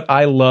 What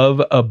I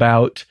love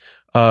about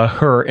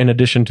her, in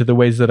addition to the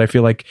ways that I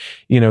feel like,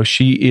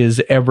 she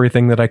is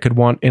everything that I could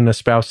want in a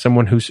spouse,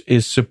 someone who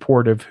is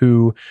supportive,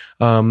 who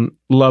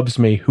loves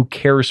me, who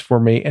cares for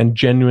me, and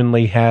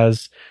genuinely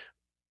has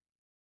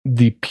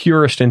the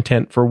purest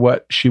intent for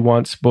what she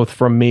wants, both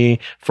from me,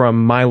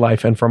 from my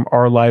life, and from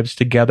our lives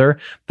together.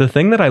 The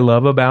thing that I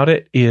love about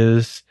it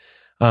is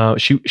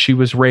she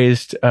was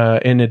raised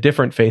in a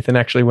different faith and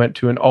actually went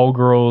to an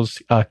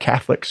all-girls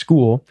Catholic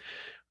school,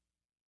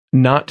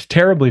 not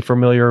terribly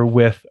familiar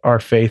with our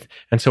faith.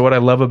 And so what I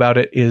love about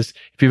it is,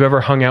 if you've ever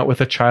hung out with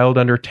a child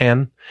under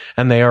 10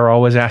 and they are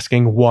always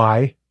asking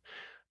why,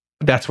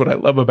 that's what I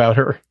love about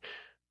her.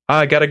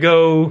 I got to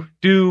go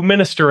do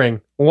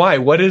ministering. Why?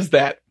 What is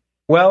that?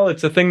 Well,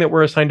 it's a thing that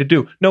we're assigned to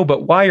do. No,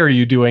 but why are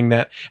you doing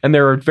that? And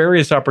there are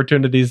various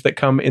opportunities that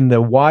come in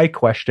the why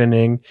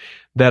questioning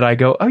that I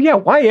go, oh yeah,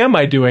 why am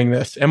I doing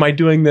this? Am I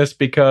doing this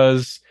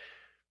because,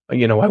 I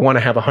want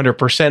to have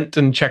 100%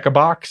 and check a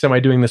box? Am I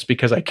doing this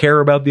because I care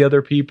about the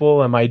other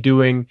people? Am I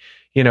doing,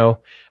 when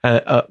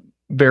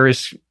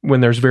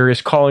there's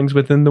various callings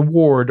within the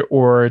ward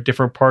or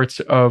different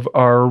parts of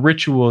our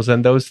rituals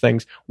and those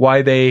things,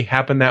 why they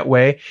happen that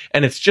way?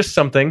 And it's just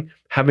something,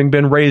 having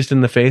been raised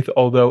in the faith,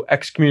 although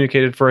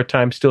excommunicated for a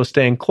time, still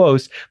staying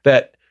close,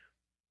 that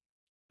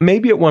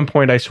maybe at one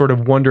point I sort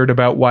of wondered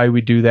about why we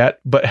do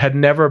that, but had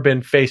never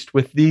been faced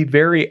with the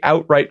very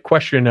outright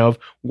question of,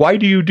 why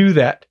do you do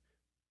that?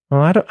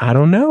 Well, I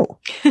don't know.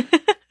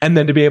 And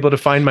then to be able to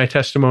find my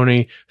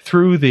testimony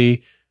through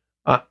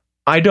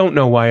I don't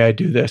know why I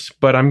do this,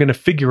 but I'm going to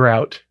figure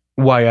out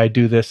why I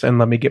do this, and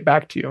let me get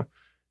back to you.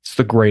 It's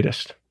the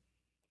greatest.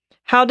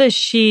 How does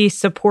she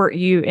support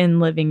you in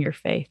living your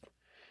faith?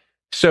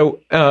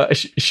 So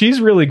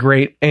she's really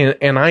great,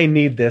 and I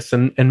need this,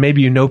 and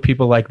maybe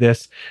people like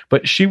this,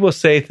 but she will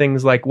say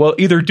things like, well,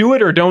 either do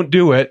it or don't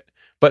do it,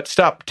 but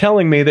stop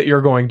telling me that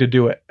you're going to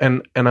do it.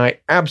 And I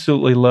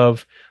absolutely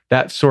love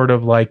that sort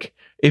of like,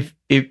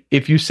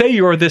 if you say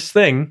you're this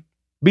thing,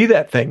 be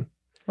that thing.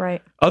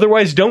 Right.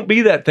 Otherwise, don't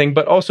be that thing,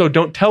 but also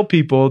don't tell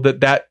people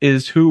that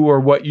is who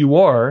or what you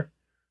are.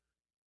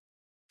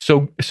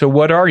 So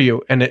what are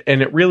you? And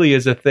it really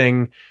is a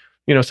thing.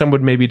 Some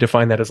would maybe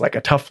define that as like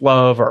a tough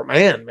love, or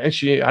man,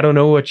 I don't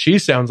know what she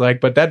sounds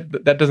like, but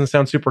that doesn't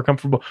sound super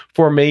comfortable.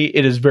 For me,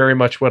 it is very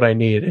much what I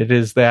need. It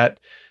is that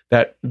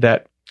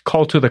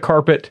call to the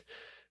carpet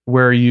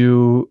where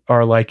you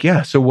are like,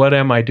 yeah, so what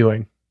am I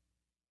doing?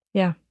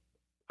 Yeah.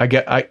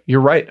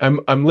 You're right.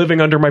 I'm living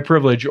under my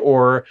privilege,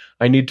 or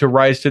I need to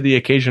rise to the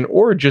occasion,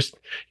 or just,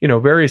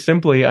 very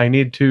simply, I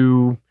need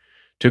to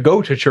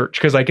go to church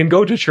because I can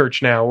go to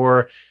church now,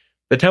 or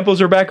the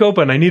temples are back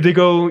open. I need to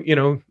go,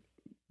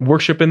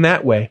 worship in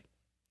that way.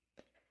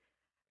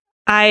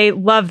 I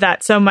love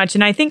that so much.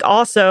 And I think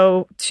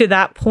also to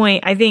that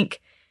point, I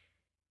think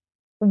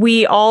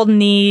we all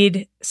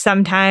need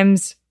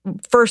sometimes,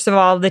 first of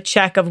all, the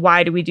check of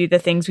why do we do the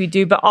things we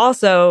do, but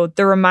also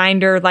the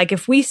reminder, like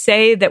if we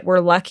say that we're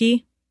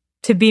lucky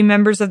to be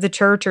members of the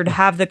church or to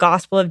have the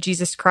gospel of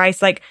Jesus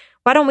Christ, like,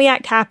 why don't we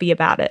act happy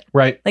about it?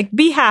 Right. Like,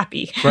 be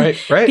happy. Right.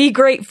 Be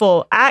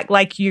grateful. Act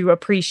like you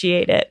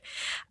appreciate it.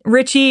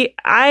 Richie,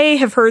 I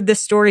have heard this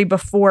story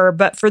before,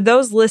 but for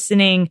those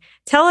listening,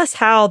 tell us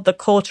how the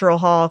Cultural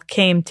Hall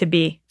came to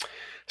be.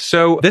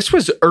 So this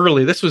was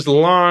early. This was a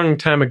long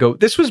time ago.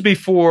 This was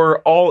before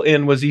All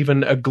In was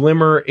even a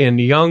glimmer in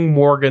young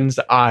Morgan's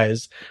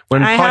eyes.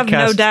 I have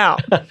no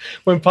doubt.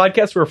 When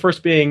podcasts were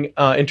first being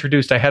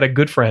introduced, I had a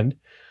good friend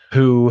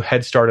who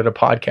had started a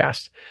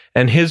podcast,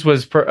 and his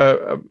was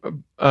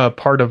a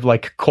part of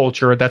like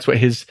culture. That's what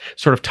his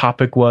sort of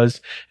topic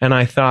was. And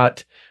I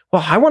thought,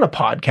 well, I want a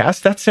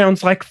podcast. That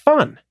sounds like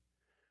fun.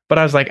 But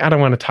I was like, I don't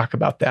want to talk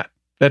about that.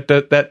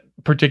 That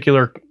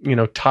particular,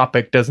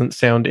 topic doesn't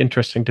sound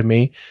interesting to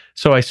me.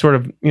 So I sort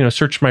of,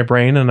 searched my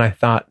brain, and I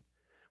thought,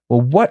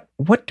 well,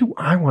 what do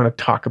I want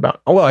to talk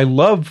about? Oh, well, I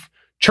love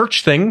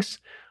church things.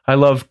 I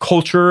love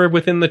culture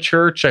within the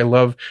church. I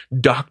love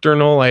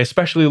doctrinal. I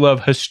especially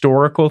love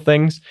historical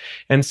things.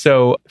 And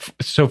so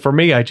for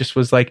me, I just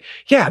was like,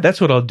 yeah,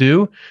 that's what I'll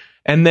do.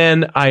 And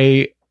then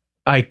I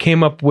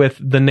came up with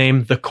the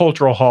name, The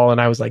Cultural Hall, and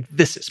I was like,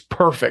 this is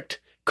perfect.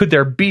 Could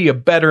there be a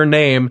better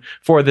name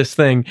for this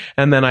thing?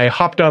 And then I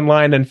hopped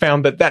online and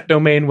found that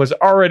domain was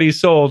already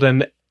sold,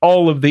 and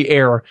all of the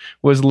air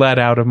was let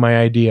out of my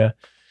idea.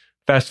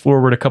 Fast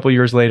forward a couple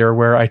years later,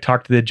 where I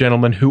talked to the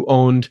gentleman who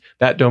owned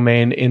that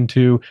domain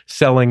into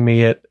selling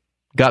me it,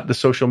 got the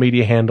social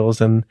media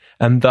handles, and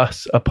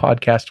thus a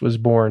podcast was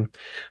born.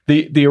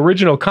 The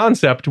original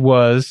concept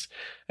was,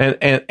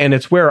 And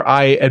it's where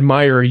I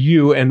admire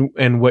you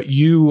and what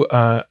you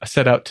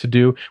set out to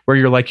do, where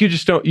you're like, you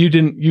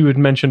had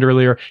mentioned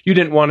earlier, you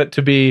didn't want it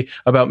to be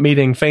about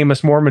meeting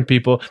famous Mormon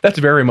people. That's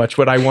very much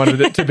what I wanted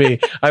it to be.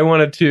 I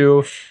wanted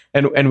to,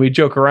 and we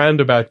joke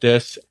around about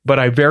this, but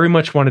I very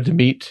much wanted to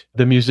meet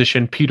the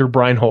musician Peter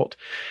Breinholt.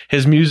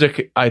 His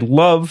music I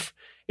love.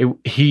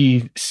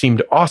 He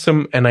seemed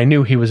awesome, and I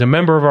knew he was a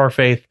member of our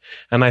faith,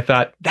 and I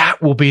thought,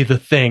 that will be the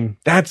thing.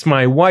 That's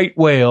my white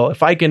whale.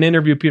 If I can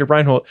interview Peter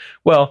Breinholt.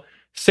 Well,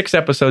 6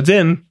 episodes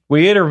in,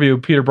 we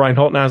interviewed Peter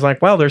Breinholt, and I was like,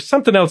 well, there's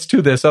something else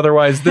to this.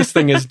 Otherwise, this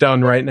thing is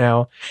done right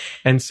now.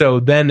 And so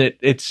then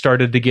it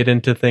started to get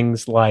into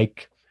things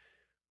like,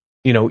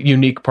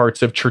 unique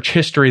parts of church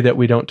history that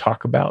we don't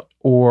talk about,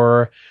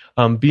 or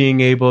being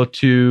able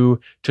to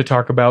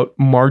talk about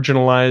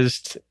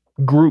marginalized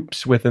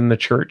groups within the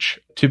church,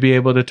 to be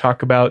able to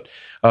talk about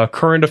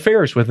current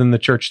affairs within the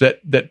church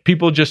that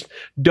people just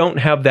don't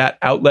have that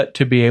outlet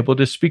to be able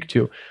to speak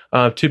to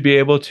be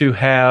able to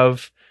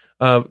have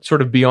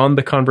sort of beyond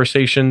the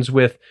conversations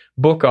with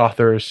book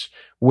authors,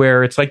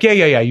 where it's like,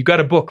 yeah, you got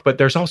a book, but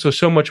there's also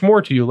so much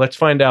more to you. Let's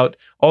find out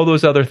all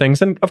those other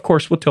things. And of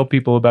course, we'll tell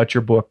people about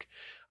your book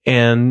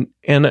and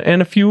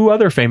a few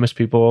other famous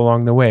people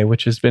along the way,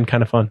 which has been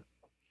kind of fun.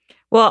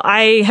 Well,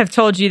 I have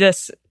told you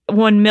this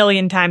 1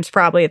 million times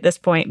probably at this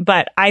point,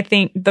 but I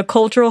think the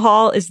Cultural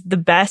Hall is the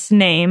best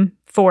name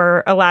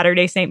for a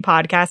Latter-day Saint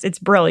podcast. It's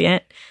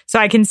brilliant. So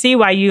I can see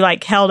why you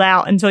held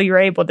out until you were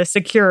able to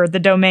secure the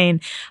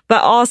domain.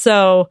 But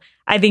also,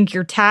 I think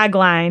your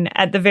tagline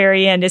at the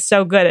very end is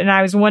so good. And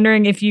I was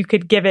wondering if you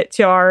could give it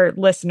to our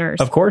listeners.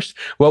 Of course.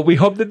 Well, we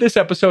hope that this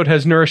episode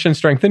has nourished and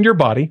strengthened your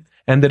body,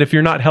 and that if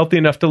you're not healthy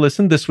enough to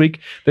listen this week,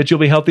 that you'll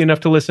be healthy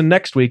enough to listen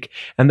next week,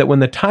 and that when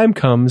the time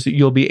comes,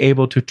 you'll be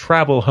able to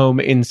travel home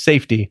in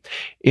safety.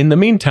 In the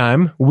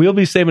meantime, we'll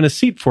be saving a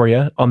seat for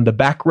you on the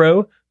back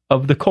row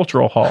of the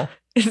Cultural Hall.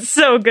 It's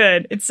so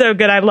good. It's so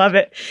good. I love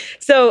it.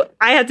 So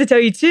I have to tell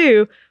you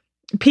too,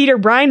 Peter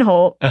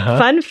Breinholt,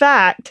 fun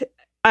fact,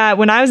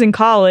 when I was in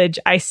college,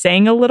 I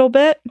sang a little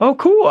bit. Oh,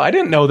 cool. I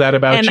didn't know that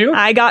about you. And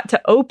I got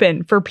to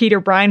open for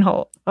Peter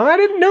Breinholt. Oh, I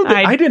didn't know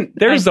that.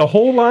 There's a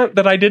whole lot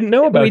that I didn't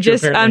know about you. We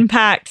just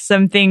unpacked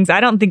some things. I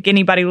don't think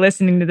anybody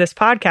listening to this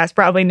podcast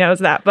probably knows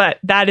that, but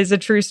that is a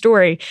true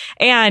story.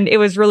 And it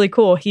was really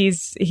cool.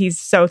 He's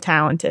so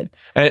talented.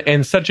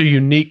 And such a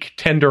unique,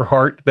 tender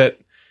heart that,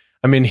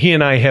 he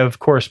and I have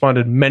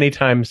corresponded many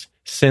times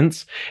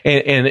since.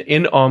 And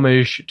in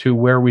homage to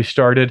where we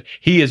started,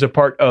 he is a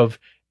part of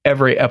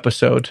every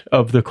episode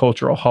of the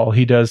Cultural Hall.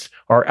 He does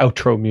our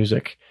outro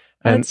music.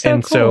 And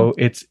so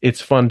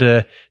it's fun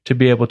to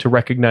be able to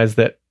recognize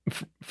that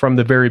from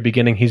the very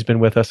beginning, he's been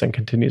with us and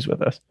continues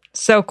with us.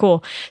 So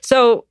cool.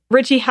 So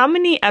Richie, how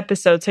many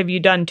episodes have you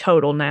done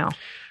total now?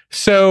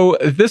 So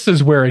this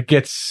is where it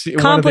gets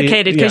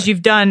complicated, because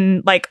you've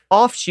done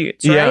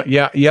offshoots, right?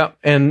 Yeah.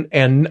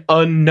 And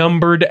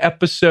unnumbered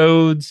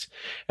episodes.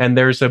 And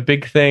there's a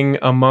big thing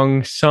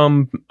among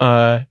some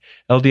LDS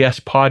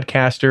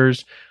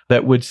podcasters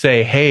that would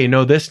say, hey,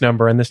 no, this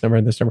number and this number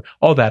and this number.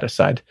 All that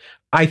aside,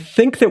 I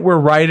think that we're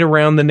right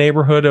around the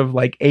neighborhood of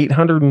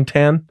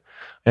 810.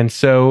 And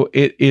so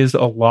it is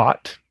a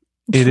lot.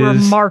 It's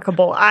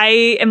remarkable.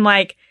 I am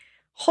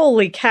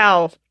holy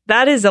cow.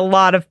 That is a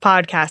lot of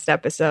podcast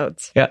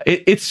episodes. Yeah,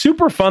 it's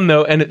super fun,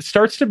 though. And it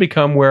starts to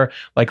become where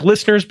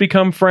listeners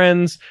become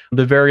friends.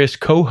 The various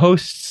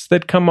co-hosts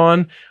that come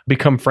on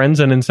become friends.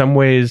 And in some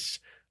ways,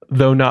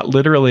 though not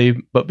literally,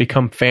 but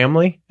become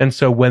family. And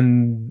so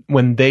when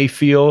they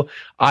feel,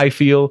 I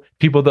feel,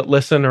 people that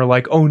listen are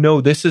like, oh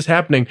no, this is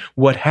happening.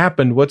 What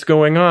happened? What's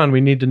going on?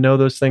 We need to know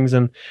those things.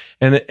 And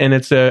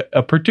it's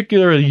a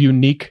particularly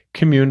unique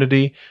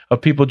community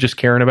of people just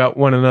caring about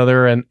one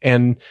another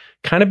and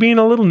kind of being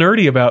a little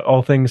nerdy about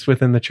all things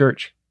within the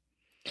church.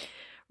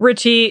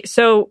 Richie,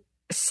 so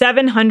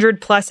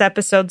 700 plus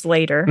episodes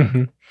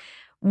later,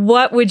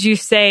 what would you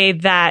say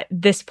that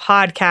this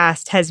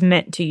podcast has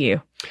meant to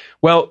you?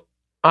 Well,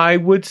 I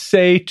would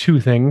say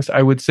 2 things.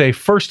 I would say,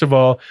 first of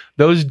all,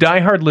 those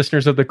diehard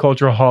listeners of the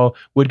Cultural Hall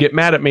would get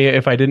mad at me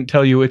if I didn't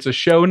tell you it's a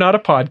show, not a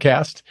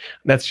podcast.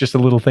 That's just a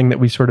little thing that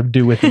we sort of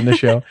do within the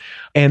show.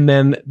 And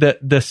then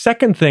the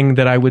second thing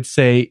that I would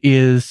say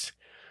is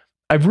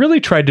I've really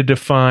tried to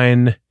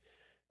define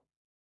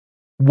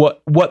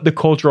what the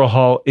Cultural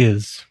Hall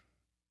is.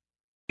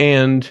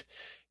 And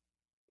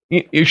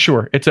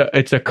sure,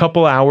 it's a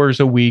couple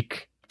hours a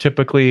week,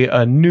 typically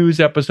a news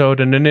episode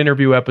and an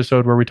interview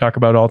episode where we talk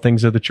about all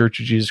things of the Church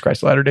of Jesus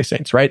Christ of Latter-day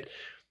Saints, right?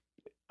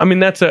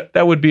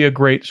 That would be a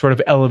great sort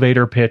of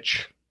elevator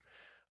pitch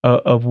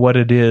of what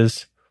it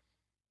is.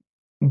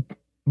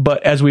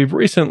 But as we've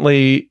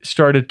recently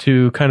started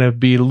to kind of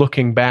be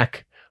looking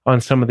back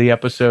on some of the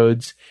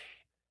episodes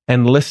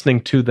and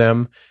listening to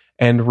them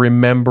and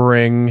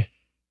remembering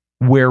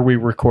where we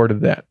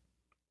recorded that,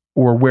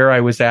 or where I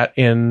was at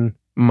in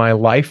my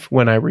life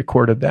when I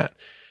recorded that.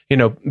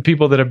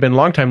 People that have been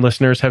longtime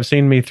listeners have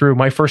seen me through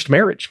my first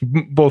marriage,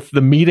 both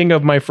the meeting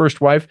of my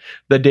first wife,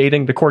 the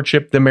dating, the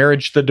courtship, the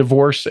marriage, the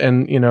divorce,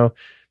 and,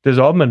 there's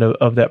all been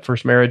of that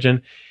first marriage.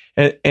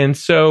 And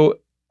so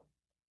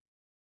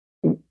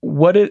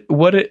what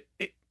it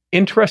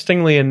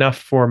interestingly enough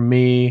for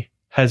me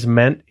has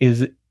meant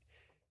is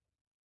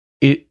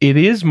it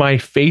is my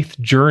faith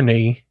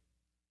journey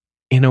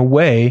in a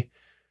way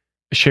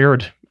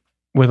shared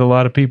with a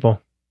lot of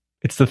people.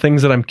 It's the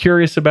things that I'm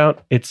curious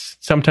about. It's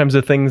sometimes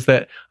the things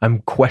that I'm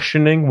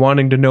questioning,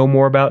 wanting to know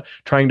more about,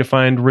 trying to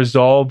find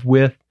resolve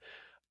with.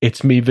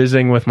 It's me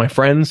visiting with my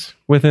friends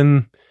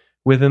within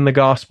the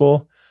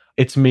gospel.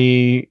 It's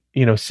me,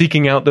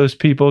 seeking out those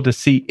people to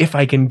see if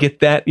I can get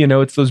that.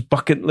 It's those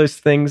bucket list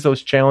things,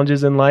 those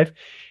challenges in life.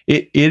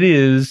 It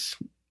is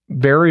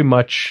very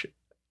much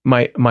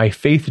my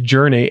faith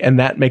journey, and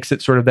that makes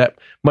it sort of that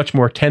much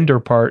more tender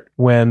part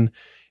when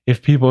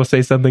if people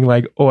say something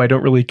like, "Oh, I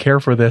don't really care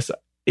for this,"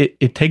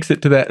 it takes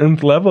it to that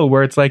nth level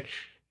where it's like,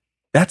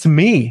 that's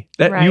me.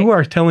 That right. You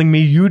are telling me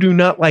you do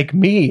not like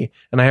me,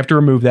 and I have to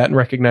remove that and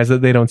recognize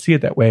that they don't see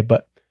it that way.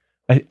 But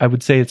I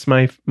would say it's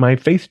my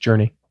faith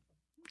journey.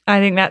 I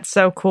think that's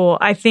so cool.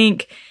 I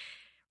think,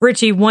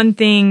 Richie, one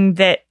thing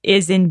that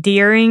is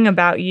endearing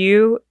about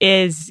you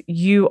is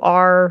you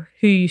are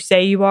who you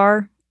say you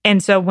are.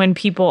 And so when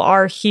people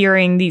are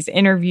hearing these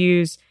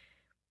interviews,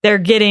 they're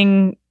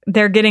getting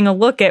a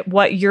look at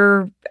what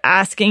you're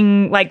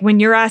asking. Like when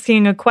you're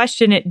asking a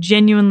question, it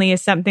genuinely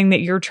is something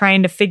that you're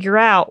trying to figure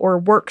out or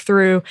work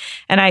through.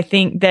 And I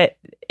think that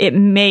it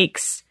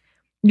makes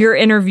your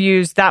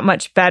interviews that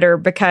much better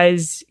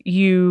because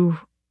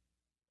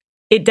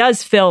it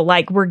does feel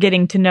like we're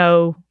getting to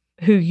know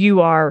who you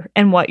are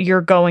and what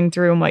you're going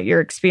through and what you're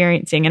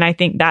experiencing. And I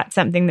think that's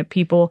something that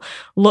people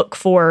look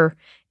for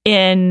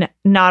in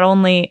not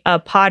only a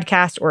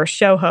podcast or a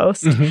show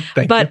host,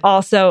 but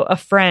also a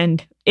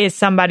friend, is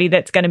somebody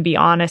that's going to be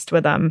honest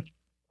with them.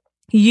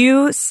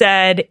 You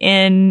said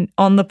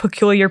on the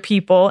Peculiar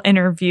People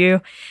interview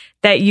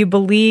that you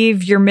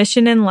believe your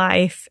mission in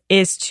life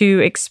is to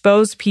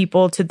expose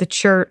people to the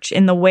church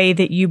in the way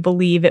that you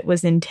believe it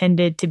was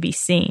intended to be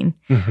seen.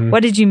 Mm-hmm.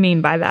 What did you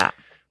mean by that?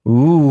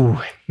 Ooh,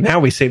 now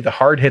we save the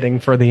hard hitting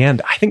for the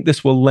end. I think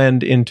this will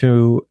lend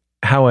into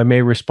how I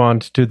may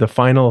respond to the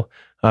final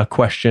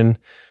question.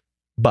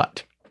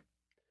 But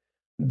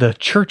the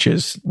church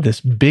is this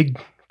big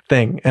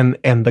thing, and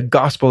the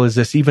gospel is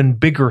this even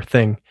bigger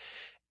thing,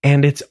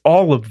 and it's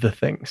all of the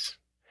things.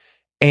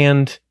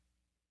 And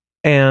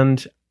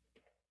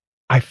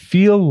I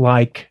feel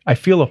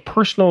a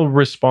personal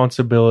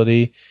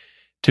responsibility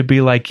to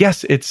be like,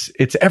 yes,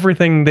 it's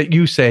everything that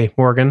you say,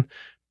 Morgan,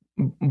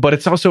 but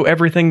it's also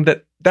everything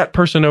that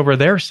person over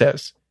there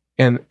says,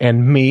 and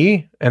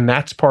me, and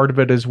that's part of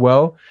it as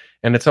well.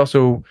 And it's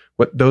also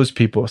what those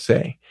people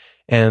say.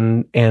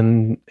 And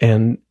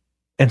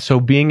so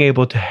being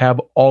able to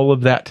have all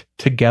of that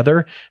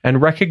together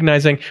and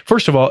recognizing,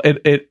 first of all,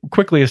 it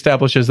quickly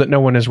establishes that no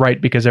one is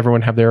right because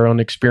everyone have their own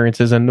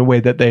experiences and the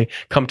way that they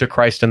come to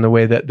Christ and the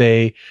way that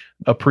they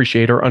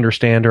appreciate or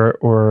understand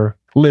or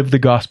live the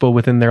gospel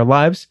within their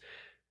lives.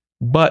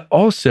 But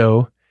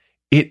also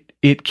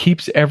it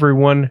keeps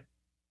everyone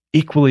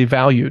equally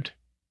valued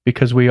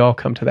because we all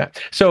come to that.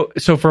 So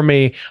for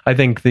me, I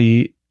think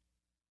the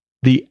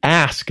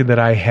ask that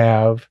I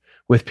have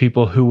with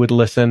people who would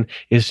listen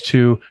is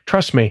to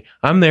trust me.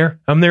 I'm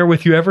there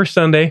with you every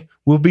Sunday.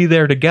 We'll be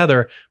there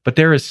together, but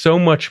there is so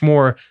much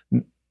more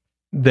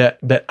that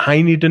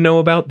I need to know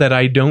about that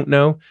I don't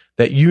know,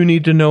 that you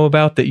need to know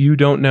about that you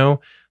don't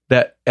know,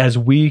 that as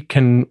we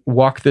can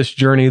walk this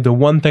journey, the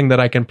one thing that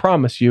I can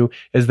promise you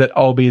is that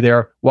I'll be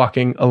there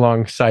walking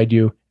alongside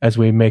you as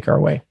we make our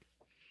way.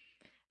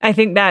 I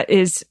think that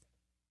is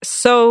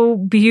so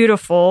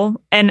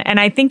beautiful. And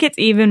I think it's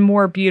even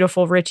more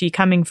beautiful, Richie,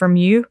 coming from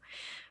you,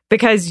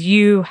 because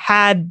you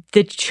had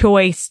the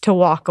choice to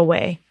walk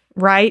away,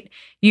 right?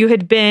 You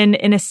had been,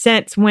 in a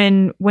sense,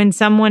 when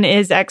someone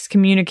is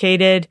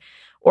excommunicated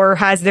or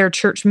has their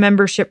church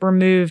membership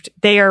removed,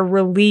 they are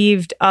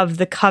relieved of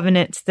the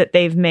covenants that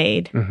they've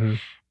made. Mm-hmm.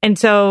 And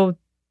so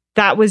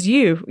that was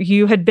you.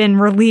 You had been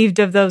relieved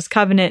of those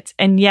covenants,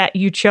 and yet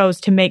you chose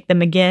to make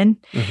them again.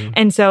 Mm-hmm.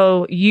 And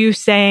so you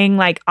saying,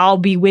 like, I'll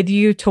be with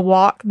you to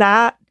walk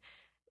that,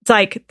 it's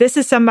like, this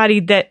is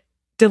somebody that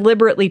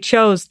deliberately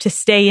chose to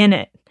stay in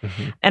it.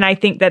 Mm-hmm. And I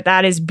think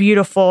that is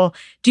beautiful.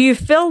 Do you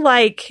feel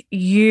like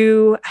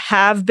you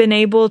have been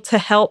able to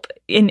help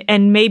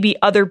and maybe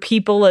other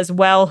people as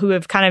well who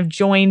have kind of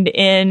joined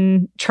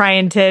in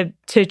trying to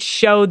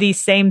show these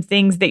same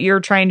things that you're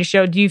trying to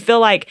show? Do you feel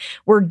like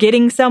we're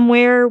getting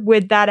somewhere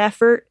with that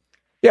effort?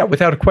 Yeah,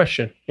 without a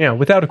question.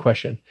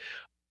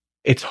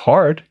 It's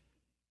hard.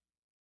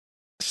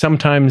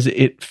 Sometimes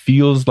it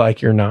feels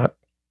like you're not,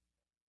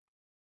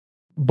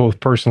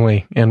 both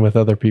personally and with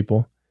other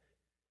people.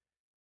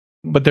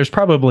 But there's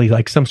probably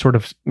like some sort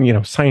of,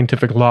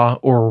 scientific law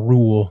or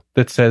rule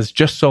that says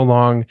just so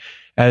long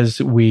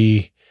as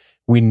we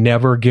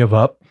never give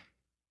up,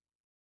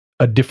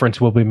 a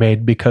difference will be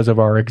made because of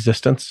our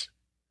existence.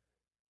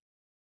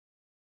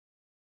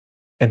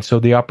 And so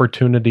the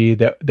opportunity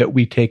that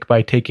we take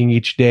by taking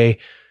each day,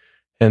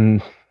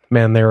 and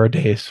man, there are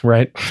days,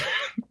 right?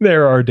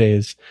 There are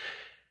days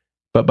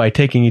but by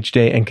taking each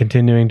day and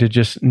continuing to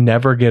just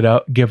never give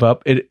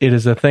up, it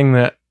is a thing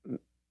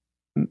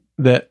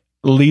that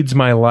leads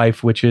my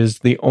life, which is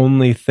the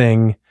only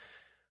thing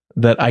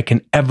that I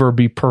can ever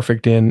be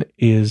perfect in,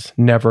 is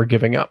never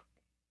giving up.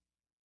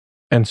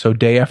 And so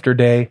day after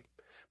day,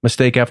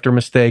 mistake after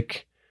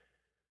mistake,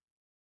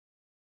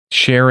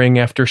 sharing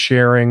after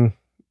sharing,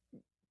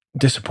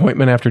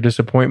 disappointment after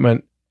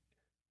disappointment,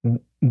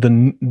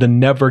 the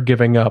never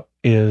giving up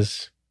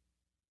is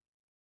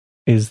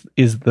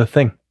the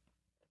thing.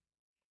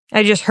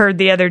 I just heard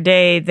the other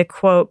day the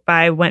quote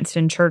by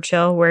Winston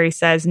Churchill where he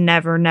says,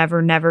 "Never,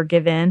 never, never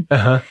give in."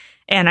 Uh-huh.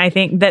 And I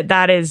think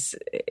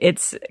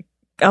it's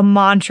a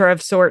mantra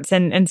of sorts,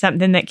 and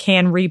something that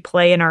can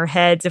replay in our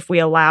heads if we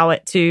allow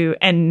it to,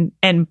 and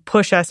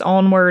push us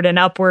onward and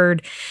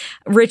upward.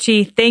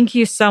 Richie, thank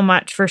you so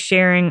much for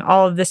sharing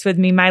all of this with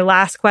me. My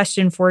last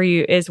question for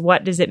you is,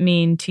 what does it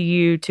mean to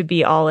you to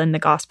be all in the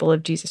gospel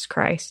of Jesus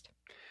Christ?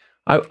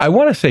 I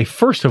want to say,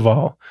 first of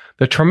all,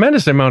 the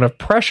tremendous amount of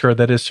pressure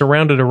that is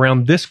surrounded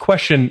around this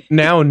question,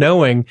 now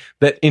knowing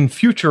that in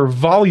future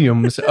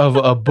volumes of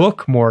a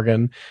book,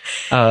 Morgan,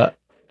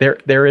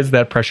 there is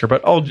that pressure.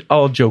 But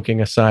all joking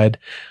aside,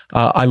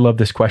 I love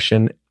this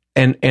question.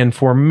 And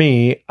for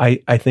me,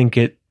 I think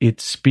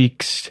it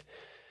speaks,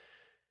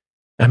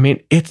 I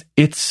mean,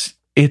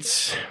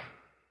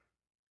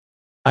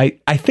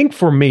 I think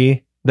for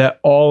me that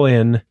all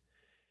in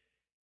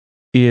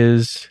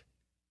is,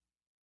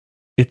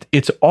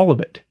 it's all of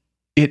it.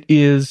 It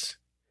is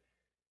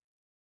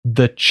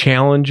the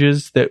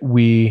challenges that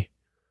we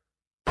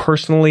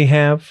personally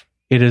have.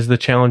 It is the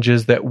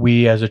challenges that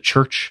we as a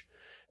church,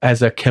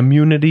 as a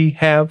community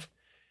have.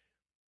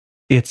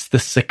 It's the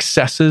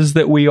successes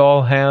that we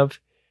all have.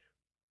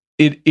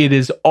 It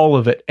is all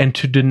of it. And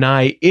to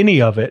deny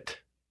any of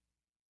it,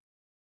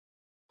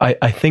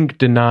 I think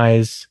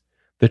denies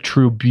the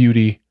true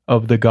beauty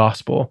of the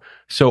gospel.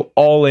 So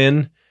all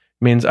in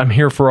means I'm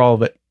here for all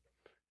of it.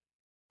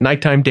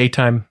 Nighttime,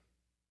 daytime,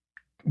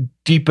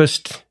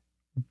 deepest,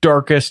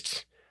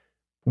 darkest,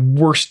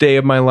 worst day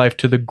of my life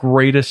to the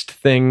greatest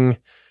thing,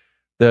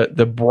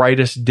 the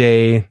brightest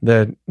day,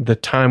 the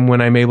time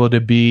when I'm able to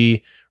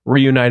be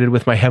reunited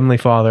with my Heavenly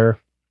Father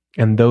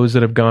and those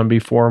that have gone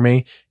before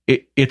me.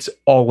 It's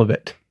all of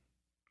it.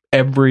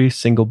 Every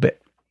single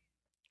bit.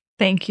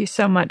 Thank you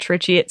so much,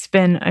 Richie. It's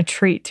been a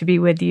treat to be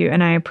with you,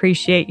 and I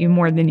appreciate you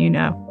more than you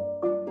know.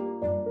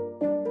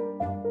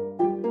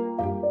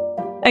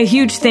 A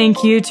huge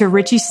thank you to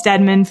Richie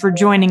Steadman for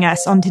joining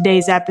us on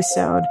today's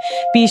episode.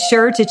 Be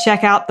sure to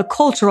check out the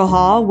Cultural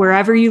Hall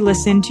wherever you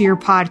listen to your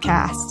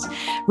podcasts.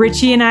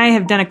 Richie and I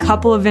have done a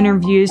couple of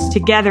interviews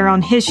together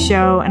on his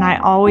show, and I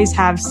always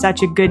have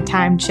such a good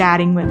time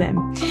chatting with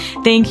him.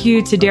 Thank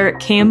you to Derek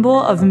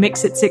Campbell of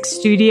Mix It 6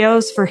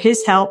 Studios for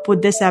his help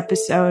with this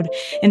episode,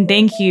 and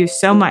thank you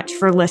so much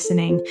for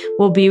listening.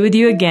 We'll be with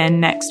you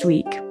again next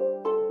week.